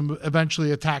system eventually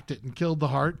attacked it and killed the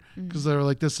heart because they were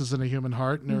like, this isn't a human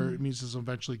heart, and her immune system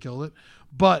eventually killed it.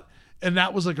 And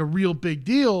that was like a real big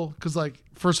deal because, like,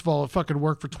 first of all, it fucking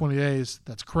worked for 20 days.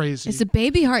 That's crazy. It's a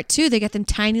baby heart, too. They got them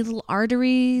tiny little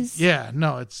arteries. Yeah,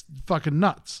 no, it's fucking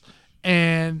nuts.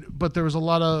 But there was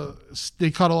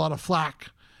they caught a lot of flack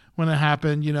when it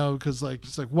happened, you know, because, like,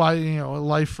 it's like, why, you know, a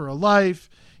life for a life.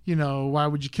 You know, why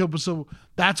would you kill? But so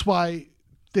that's why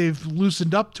they've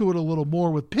loosened up to it a little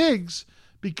more with pigs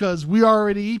because we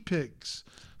already eat pigs.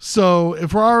 So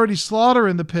if we're already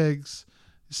slaughtering the pigs,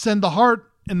 send the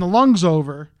heart and the lungs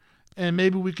over and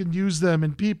maybe we can use them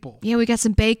in people. Yeah, we got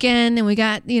some bacon and we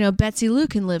got, you know, Betsy Lou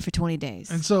can live for 20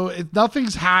 days. And so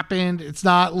nothing's happened. It's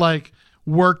not like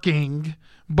working.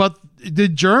 But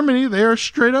Germany, they are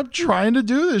straight up trying to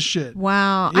do this shit.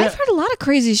 Wow. Yeah. I've heard a lot of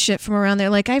crazy shit from around there.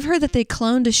 Like, I've heard that they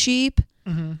cloned a sheep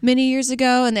many years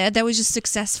ago, and that was just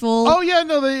successful. Oh, yeah.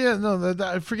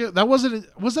 I forget. Was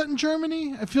that in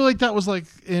Germany? I feel like that was like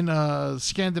in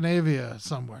Scandinavia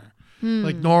somewhere,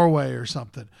 like Norway or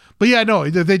something. But yeah, no,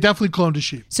 they definitely cloned a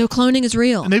sheep. So cloning is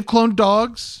real. And they've cloned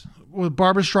dogs.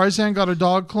 Barbara Streisand got a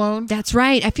dog cloned. That's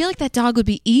right. I feel like that dog would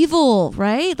be evil,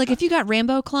 right? Like if you got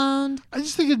Rambo cloned. I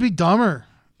just think it'd be dumber.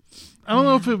 I don't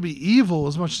know if it would be evil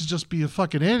as much as just be a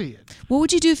fucking idiot. What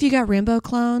would you do if you got Rambo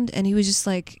cloned and he was just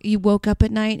like, you woke up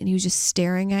at night and he was just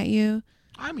staring at you?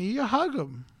 I mean, you hug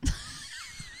him.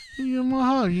 You give him a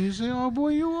hug. You say, oh boy,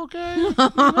 you okay? You know,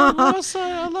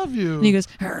 I love you. And he goes,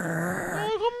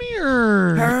 oh, come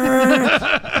here.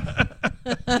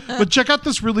 But check out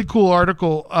this really cool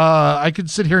article. I could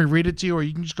sit here and read it to you, or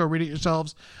you can just go read it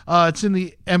yourselves. It's in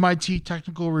the MIT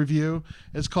Technical Review.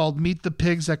 It's called Meet the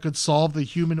Pigs That Could Solve the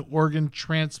Human Organ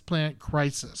Transplant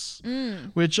Crisis,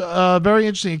 which very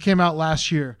interesting. It came out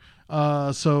last year.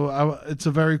 It's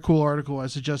a very cool article. I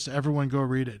suggest everyone go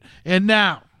read it. And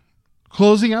now,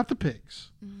 closing out the pigs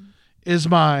is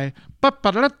my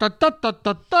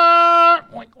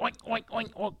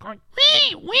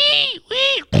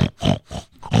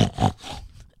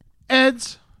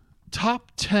Ed's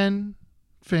top 10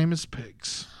 famous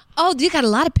pigs. oh, you got a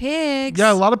lot of pigs.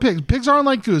 Yeah, a lot of pigs. Pigs aren't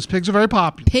like goose. Pigs are very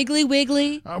popular. Piggly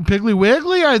Wiggly. Piggly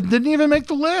Wiggly? I didn't even make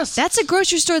the list. That's a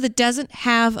grocery store that doesn't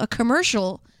have a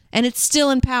commercial and it's still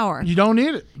in power. You don't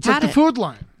need it. It's like the Food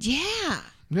Lion. Yeah.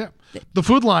 Yeah. The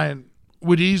Food Lion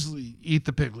would easily eat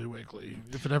the Piggly Wiggly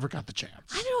if it ever got the chance.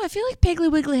 I don't know. I feel like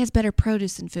Piggly Wiggly has better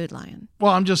produce than Food Lion.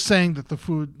 Well, I'm just saying that the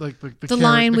food, like the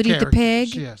lion would eat the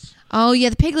pig. Yes. Oh yeah,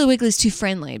 the Piggly Wiggly's too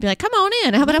friendly. Be like, come on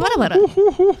in. How about?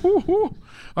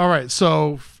 All right.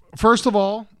 So first of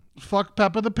all, fuck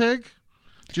Peppa the Pig.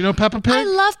 Do you know Peppa Pig? I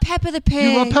love Peppa the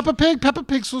Pig. You love Peppa Pig? Peppa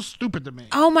Pig's so stupid to me.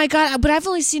 Oh my God, but I've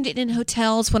only seen it in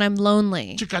hotels when I'm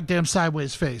lonely. Your goddamn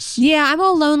sideways face. Yeah, I'm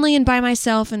all lonely and by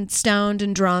myself and stoned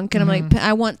and drunk, and I'm like,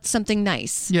 I want something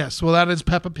nice. Yes, well, that is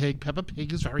Peppa Pig. Peppa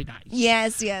Pig is very nice.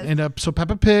 Yes. And so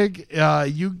Peppa Pig,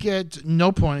 you get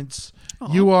no points.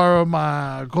 Aww. You are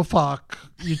my go fuck.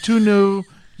 You're too new.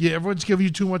 Everyone's giving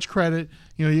you too much credit.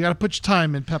 You got to put your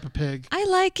time in, Peppa Pig. I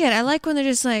like it. I like when they're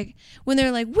just like, we're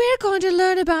going to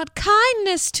learn about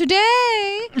kindness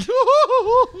today.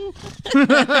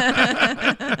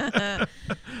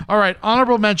 All right,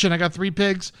 honorable mention. I got 3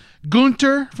 pigs.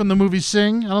 Gunter from the movie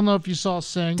Sing. I don't know if you saw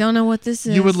Sing. Don't know what this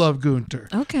is. You would love Gunter.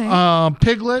 Okay.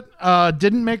 Piglet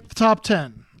didn't make the top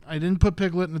 10. I didn't put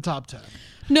Piglet in the top 10.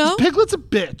 No? Piglet's a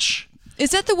bitch.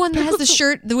 Is that the one that has the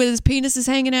shirt with his penis is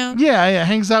hanging out? Yeah.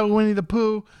 Hangs out with Winnie the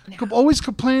Pooh. Yeah. Always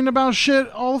complaining about shit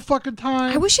all the fucking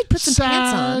time. I wish he'd put some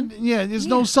pants on. Yeah, there's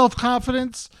no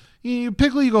self-confidence.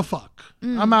 Piglet, you go fuck.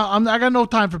 I'm out. I got no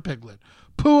time for Piglet.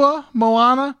 Pua,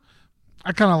 Moana,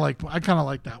 I kind of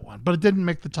like that one, but it didn't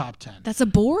make the top 10. That's a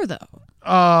bore, though.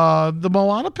 The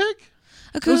Moana pig?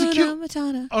 Hakuna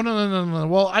Matata. Oh, no.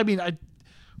 Well, I mean,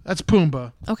 that's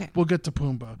Pumbaa. Okay. We'll get to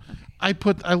Pumbaa.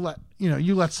 Okay.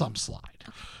 You let some slide.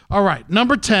 All right.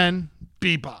 Number 10,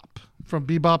 Bebop. From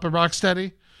Bebop and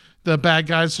Rocksteady. The bad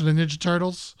guys from the Ninja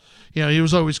Turtles. He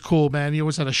was always cool, man. He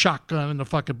always had a shotgun and a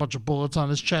fucking bunch of bullets on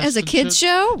his chest. As a kid's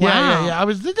show? Wow. Yeah. I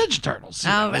was the Ninja Turtles.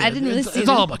 I didn't really see It's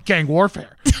all about gang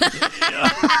warfare.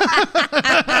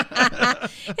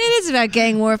 It is about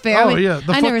gang warfare.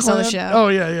 I never saw the show. Oh,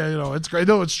 yeah. It's great.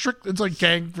 No, it's strict. It's like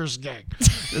gang versus gang.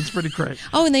 It's pretty great.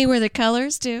 Oh, and they wear the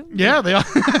colors, too? Yeah, they are.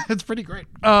 It's pretty great.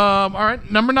 All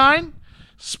right. Number 9,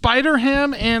 Spider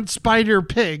Ham and Spider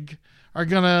Pig are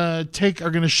gonna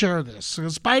share this. So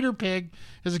Spider Pig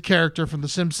is a character from the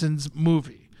Simpsons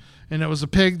movie, and it was a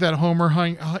pig that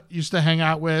Homer used to hang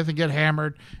out with and get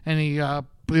hammered, and he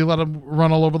let him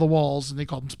run all over the walls, and they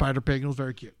called him Spider Pig, and it was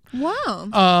very cute.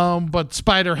 Wow. But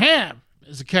Spider Ham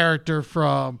is a character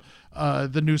from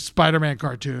the new Spider-Man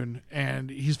cartoon, and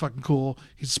he's fucking cool.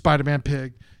 He's a Spider-Man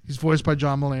pig. He's voiced by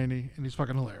John Mulaney, and he's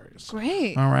fucking hilarious.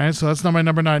 Great. All right, so that's number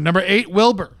 9. Number 8,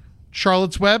 Wilbur,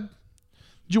 Charlotte's Web.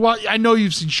 I know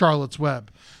you've seen Charlotte's Web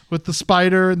with the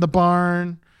spider in the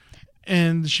barn,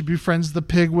 and she befriends the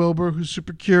pig Wilbur, who's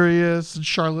super curious, and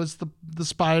Charlotte's the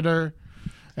spider,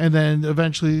 and then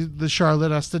eventually the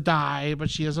Charlotte has to die, but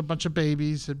she has a bunch of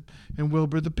babies, and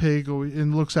Wilbur the pig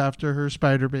and looks after her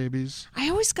spider babies. I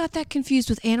always got that confused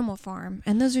with Animal Farm,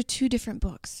 and those are 2 different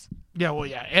books. Yeah, well,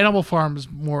 yeah, Animal Farm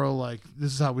is more like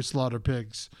this is how we slaughter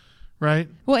pigs. Right.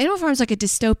 Well, Animal Farm is like a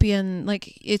dystopian,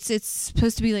 like it's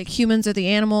supposed to be like humans are the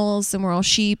animals and we're all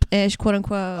sheep-ish, quote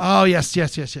unquote. Oh, yes.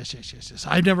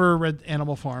 I've never read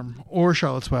Animal Farm or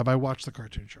Charlotte's Web. I watched the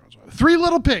cartoon Charlotte's Web. 3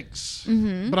 Little Pigs.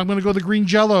 Mm-hmm. But I'm going to go the Green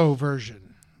Jello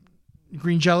version.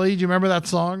 Green Jelly, do you remember that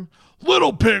song?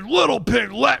 Little pig,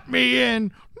 let me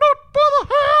in. Not by the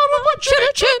hand of a chin,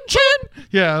 chin, chin.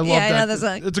 Yeah, I love that. I know that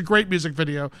song. It's a great music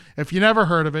video. If you never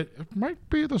heard of it, it might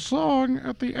be the song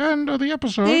at the end of the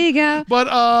episode. There you go. But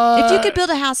if you could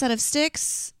build a house out of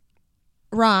sticks,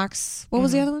 rocks, what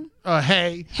was the other one?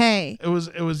 Hay. Hay. It was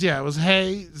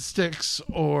hay, sticks,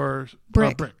 or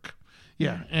brick.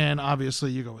 Yeah, and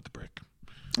obviously you go with the brick.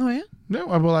 Oh, yeah? No,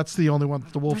 well, that's the only one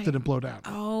that the wolf didn't blow down.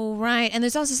 Oh, right. And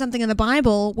there's also something in the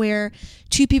Bible where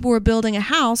 2 people were building a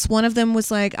house. One of them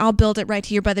was like, I'll build it right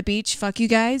here by the beach. Fuck you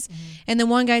guys. Mm-hmm. And then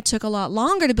one guy took a lot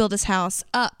longer to build his house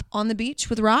up on the beach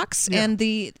with rocks. Yeah. And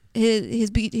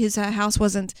his house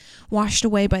wasn't washed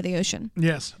away by the ocean.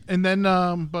 Yes. And then,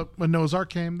 but when Noah's Ark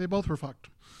came, they both were fucked.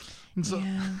 And so,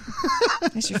 yeah. I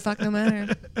guess you're fucked no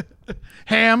matter.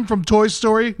 Ham from Toy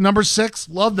Story, number 6.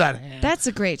 Love that Ham. That's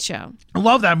a great show. I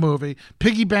love that movie.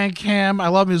 Piggy Bank Ham. I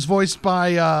love him. He was voiced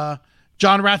by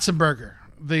John Ratzenberger,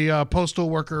 the postal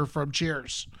worker from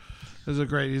Cheers.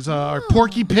 He's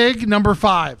Porky Pig, number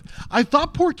 5. I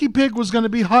thought Porky Pig was going to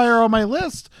be higher on my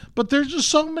list, but there's just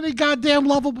so many goddamn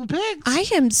lovable pigs.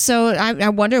 I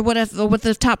wonder what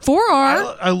the top 4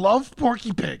 are. I love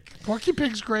Porky Pig. Porky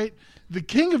Pig's great. The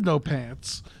king of no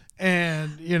pants,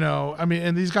 and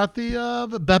and he's got the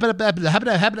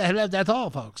that's all,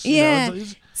 folks. Yeah.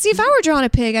 See, if I were drawing a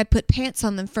pig, I'd put pants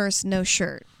on them first, no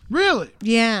shirt. Really?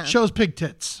 Yeah. Shows pig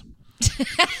tits.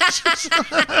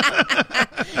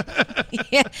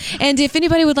 Yeah. And if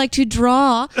anybody would like to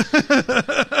draw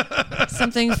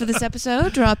something for this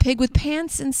episode. Draw a pig with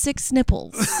pants and 6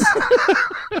 nipples.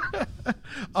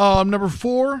 Number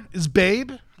 4 is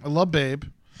Babe. I love Babe.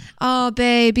 Oh,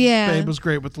 Babe, yeah. Babe was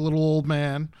great with the little old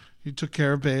man. He took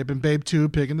care of Babe. And Babe 2,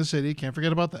 Pig in the City. Can't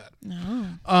forget about that.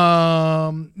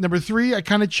 No. Number 3, I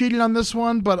kind of cheated on this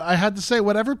one, but I had to say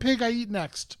whatever pig I eat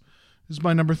next is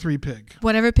my number 3 pig.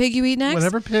 Whatever pig you eat next?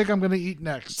 Whatever pig I'm going to eat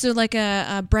next. So like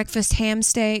a breakfast ham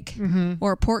steak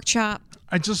or a pork chop?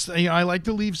 I like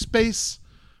to leave space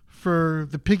for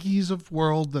the piggies of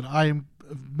world that I'm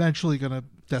eventually going to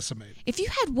decimate. If you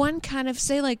had one kind of,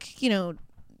 say like,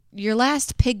 your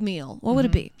last pig meal, what would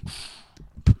it be?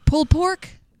 Pulled pork?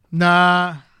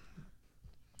 Nah.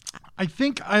 I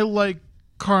think I like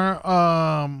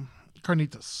carnitas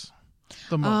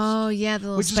the most. Oh, yeah, the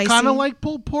little which spicy. is kind of like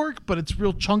pulled pork, but it's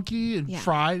real chunky and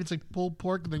fried. It's like pulled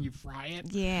pork, and then you fry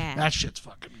it. Yeah. That shit's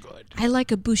fucking good. I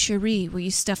like a boucherie where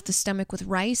you stuff the stomach with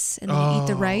rice and then you eat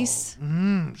the rice.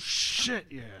 Shit,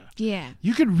 yeah. Yeah.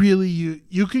 You can really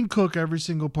you can cook every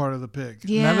single part of the pig.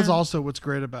 Yeah. And that is also what's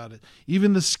great about it.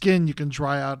 Even the skin you can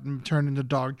dry out and turn into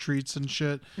dog treats and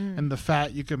shit. And the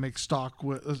fat you can make stock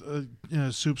with,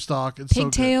 soup stock. It's so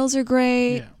good. Pigtails are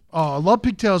great. Yeah. Oh, I love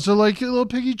pigtails. They're like little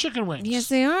piggy chicken wings. Yes,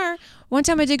 they are. One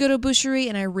time I did go to a boucherie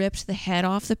and I ripped the head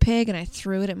off the pig and I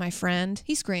threw it at my friend.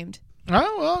 He screamed.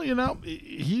 Oh, well,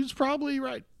 he's probably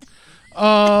right.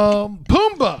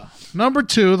 Pumbaa, number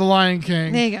 2, the Lion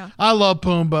King. There you go. I love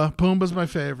Pumbaa. Pumbaa's my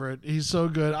favorite. He's so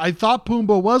good. I thought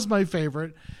Pumbaa was my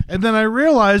favorite, and then I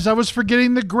realized I was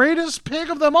forgetting the greatest pig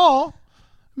of them all,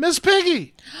 Miss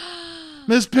Piggy.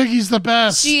 Miss Piggy's the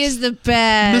best. She is the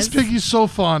best. Miss Piggy's so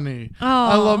funny. Oh.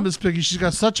 I love Miss Piggy. She's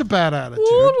got such a bad attitude.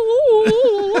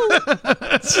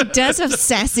 She does have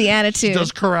sassy attitude. She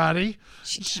does karate.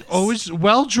 She's always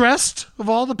well-dressed. Of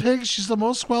all the pigs, she's the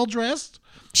most well-dressed.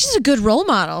 She's a good role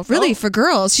model, really, for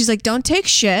girls. She's like, don't take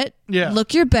shit. Yeah.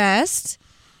 Look your best.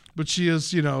 But she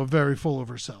is, very full of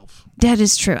herself. That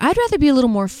is true. I'd rather be a little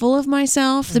more full of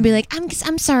myself than be like,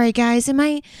 I'm sorry, guys.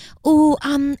 I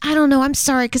don't know. I'm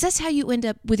sorry. Because that's how you end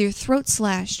up with your throat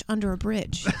slashed under a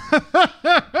bridge.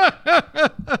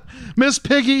 Miss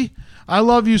Piggy, I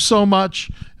love you so much.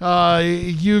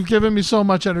 You've given me so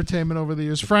much entertainment over the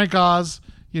years. Frank Oz,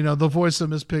 the voice of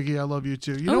Miss Piggy, I love you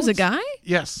too. Oh, was a guy?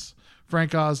 Yes.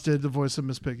 Frank Oz did the voice of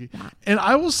Miss Piggy. And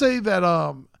I will say that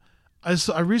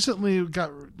I recently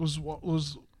got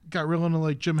real into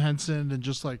like Jim Henson and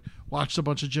just like watched a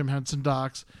bunch of Jim Henson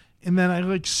docs. And then I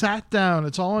like sat down.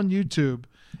 It's all on YouTube.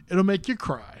 It'll make you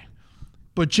cry.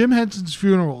 But Jim Henson's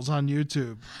funeral's on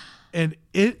YouTube. And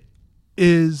it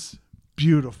is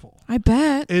beautiful. I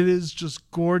bet. It is just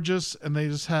gorgeous. And they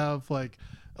just have like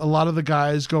a lot of the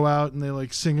guys go out and they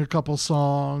like sing a couple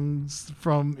songs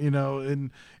from,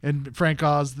 and Frank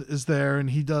Oz is there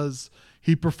and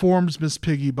he performs Miss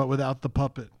Piggy, but without the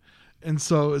puppet. And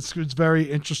so it's very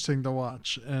interesting to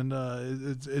watch, and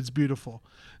it's beautiful.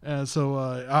 So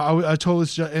I totally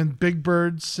and Big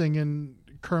Bird singing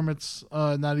Kermit's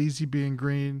 "Not Easy Being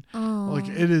Green." Oh. Like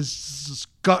it is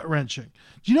just gut wrenching.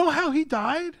 Do you know how he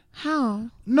died? How?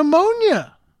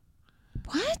 Pneumonia.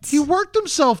 What? He worked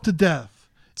himself to death.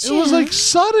 Jim? It was like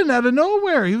sudden out of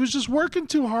nowhere. He was just working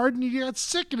too hard and he got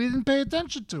sick and he didn't pay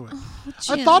attention to it. Oh,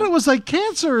 I thought it was like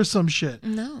cancer or some shit.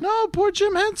 No, poor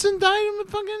Jim Henson died of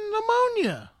fucking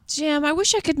pneumonia. Jim, I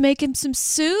wish I could make him some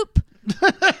soup.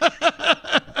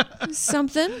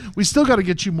 Something. We still got to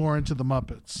get you more into the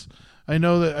Muppets. I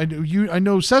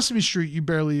know Sesame Street you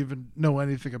barely even know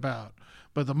anything about,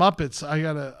 but the Muppets I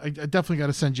definitely got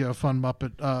to send you a fun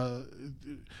Muppet.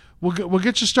 We'll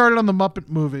get you started on the Muppet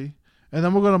movie. And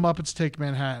then we'll go to Muppets Take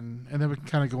Manhattan, and then we can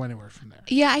kind of go anywhere from there.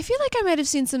 Yeah, I feel like I might have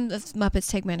seen some of Muppets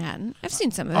Take Manhattan. I've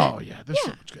seen some of it. Oh, yeah. There's so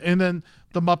much good. And then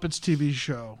the Muppets TV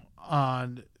show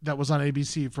that was on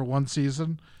ABC for one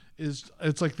season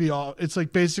it's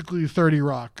like basically 30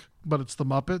 Rock, but it's the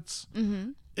Muppets. Mm-hmm.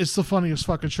 It's the funniest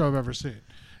fucking show I've ever seen.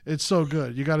 It's so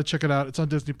good. You got to check it out. It's on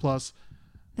Disney Plus.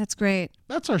 That's great.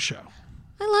 That's our show.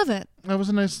 I love it. That was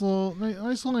a nice little animal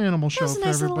show for everybody. That was a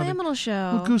nice little animal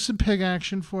show. With goose and pig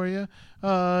action for you.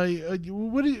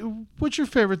 What's your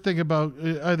favorite thing about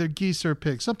either geese or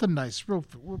pigs? Something nice, real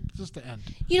just to end.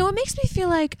 It makes me feel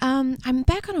like I'm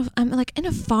back I'm like in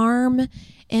a farm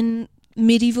in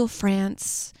medieval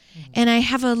France, and I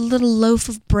have a little loaf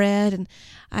of bread and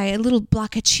a little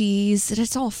block of cheese, and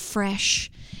it's all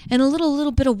fresh. and a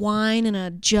little bit of wine in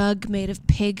a jug made of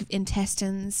pig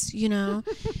intestines,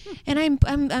 And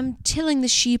I'm tilling the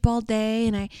sheep all day,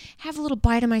 and I have a little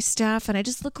bite of my stuff, and I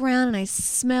just look around and I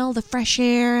smell the fresh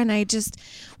air, and I just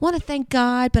want to thank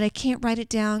God, but I can't write it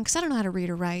down because I don't know how to read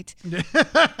or write.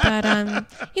 But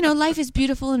life is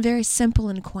beautiful and very simple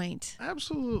and quaint.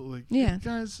 Absolutely. Yeah.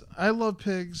 Guys, I love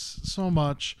pigs so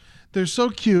much. They're so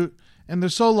cute, and they're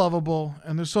so lovable,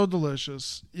 and they're so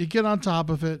delicious. You get on top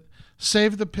of it,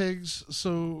 save the pigs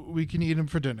so we can eat them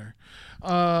for dinner.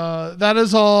 That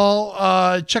is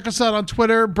all. Check us out on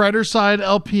Twitter, Brighter Side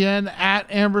LPN, at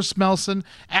Amber Smelson,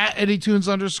 at EddieTunes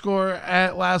 _,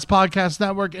 at Last Podcast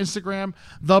Network, Instagram,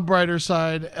 The Brighter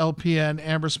Side LPN,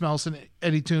 Amber Smelson,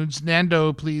 EddieTunes,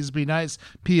 Nando, please be nice,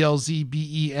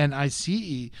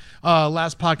 PLZBENICE.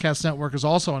 Last Podcast Network is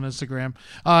also on Instagram.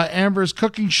 Amber's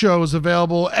cooking show is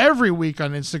available every week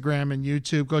on Instagram and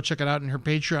YouTube. Go check it out, and her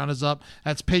Patreon is up.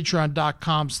 That's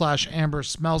patreon.com/Amber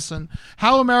Smelson.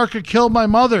 How America Killed My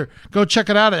Mother. Go check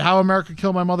it out at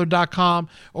howamericakilledmymother.com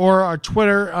or our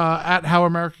Twitter at How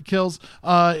America Kills.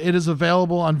 It is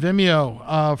available on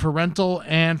Vimeo for rental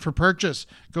and for purchase.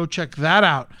 Go check that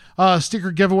out.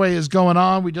 Sticker giveaway is going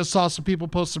on. We just saw some people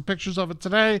post some pictures of it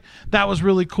today. That was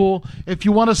really cool. If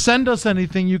you want to send us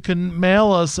anything, you can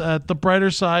mail us at The Brighter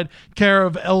Side, care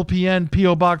of LPN,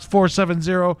 P.O. Box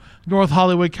 470, North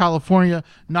Hollywood, California,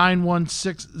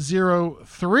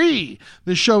 91603.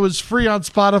 This show is free on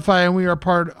Spotify, and we are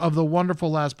part of the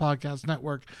wonderful Last Podcast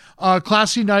Network.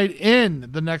 Classy Night In,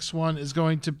 the next one, is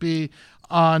going to be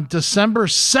on December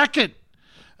 2nd.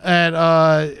 At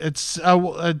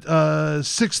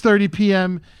 6:30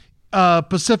 p.m.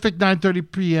 Pacific,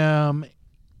 9:30 p.m.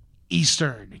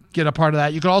 Eastern. Get a part of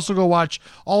that. You can also go watch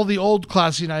all the old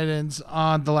Classy Night-Ins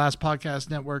on the Last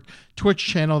Podcast Network Twitch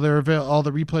channel. They're all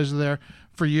the replays are there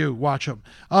for you. Watch them.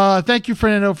 Thank you,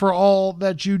 Fernando, for all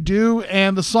that you do.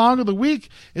 And the song of the week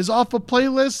is off a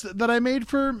playlist that I made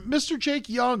for Mr. Jake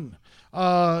Young.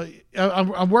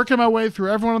 I'm working my way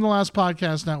through everyone on the Last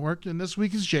Podcast Network, and this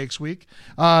week is Jake's week.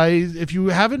 If you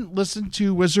haven't listened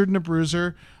to Wizard and the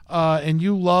Bruiser, and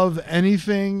you love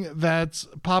anything that's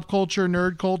pop culture,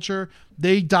 nerd culture,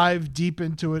 they dive deep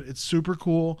into it. It's super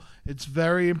cool. It's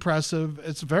very impressive.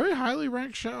 It's a very highly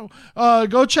ranked show.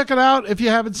 Go check it out. If you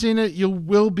haven't seen it, you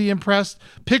will be impressed.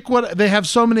 Pick what they have.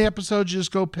 So many episodes. You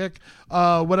just go pick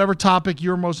whatever topic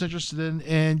you're most interested in,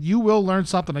 and you will learn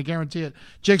something. I guarantee it.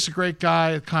 Jake's a great guy,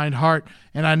 a kind heart,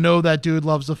 and I know that dude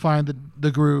loves to find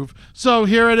the groove. So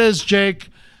here it is, Jake.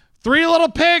 3 Little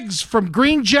Pigs from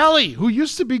Green Jelly, who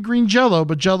used to be Green Jello,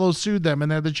 but Jello sued them, and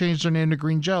they had to change their name to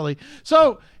Green Jelly.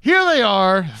 So here they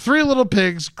are, 3 Little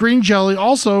Pigs, Green Jelly,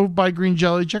 also by Green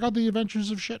Jelly. Check out The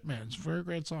Adventures of Shitman. It's a very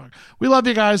great song. We love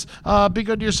you guys. Be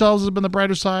good to yourselves. This has been The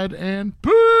Brighter Side, and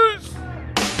peace!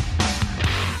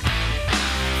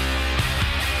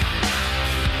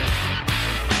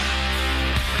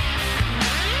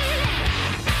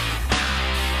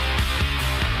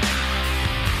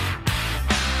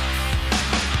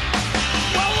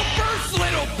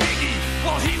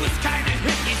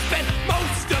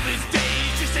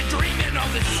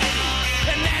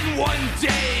 One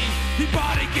day, he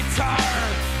bought a guitar.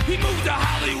 He moved to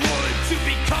Hollywood to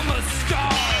become a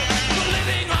star. But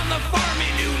living on the farm,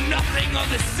 he knew nothing of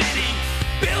the city.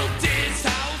 Built his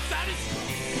house out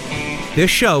his... This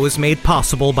show is made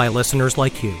possible by listeners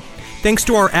like you. Thanks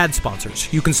to our ad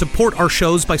sponsors, you can support our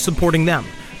shows by supporting them.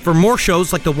 For more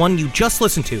shows like the one you just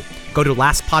listened to, go to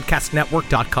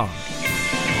lastpodcastnetwork.com.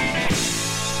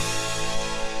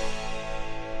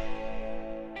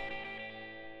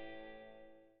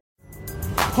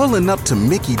 Pulling up to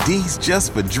Mickey D's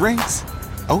just for drinks?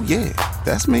 Oh yeah,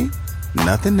 that's me.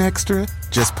 Nothing extra,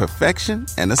 just perfection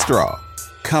and a straw.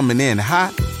 Coming in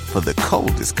hot for the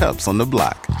coldest cups on the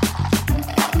block.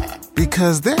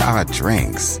 Because there are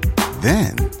drinks.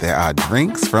 Then there are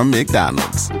drinks from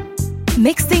McDonald's.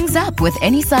 Mix things up with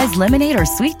any size lemonade or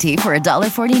sweet tea for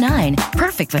 $1.49.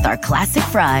 Perfect with our classic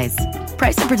fries.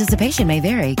 Price and participation may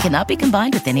vary. Cannot be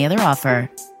combined with any other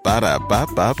offer.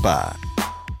 Ba-da-ba-ba-ba.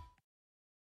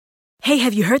 Hey,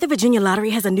 have you heard the Virginia Lottery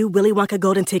has a new Willy Wonka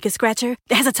golden ticket scratcher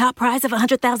that has a top prize of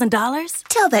 $100,000?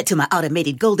 Tell that to my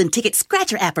automated golden ticket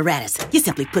scratcher apparatus. You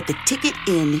simply put the ticket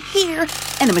in here,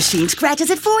 and the machine scratches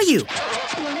it for you.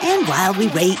 And while we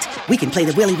wait, we can play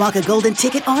the Willy Wonka golden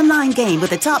ticket online game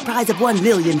with a top prize of $1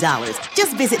 million.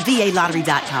 Just visit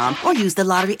VALottery.com or use the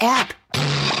lottery app.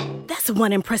 That's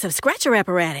one impressive scratcher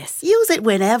apparatus. Use it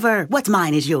whenever. What's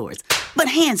mine is yours. But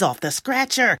hands off the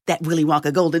scratcher. That Willy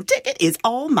Wonka golden ticket is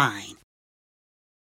all mine.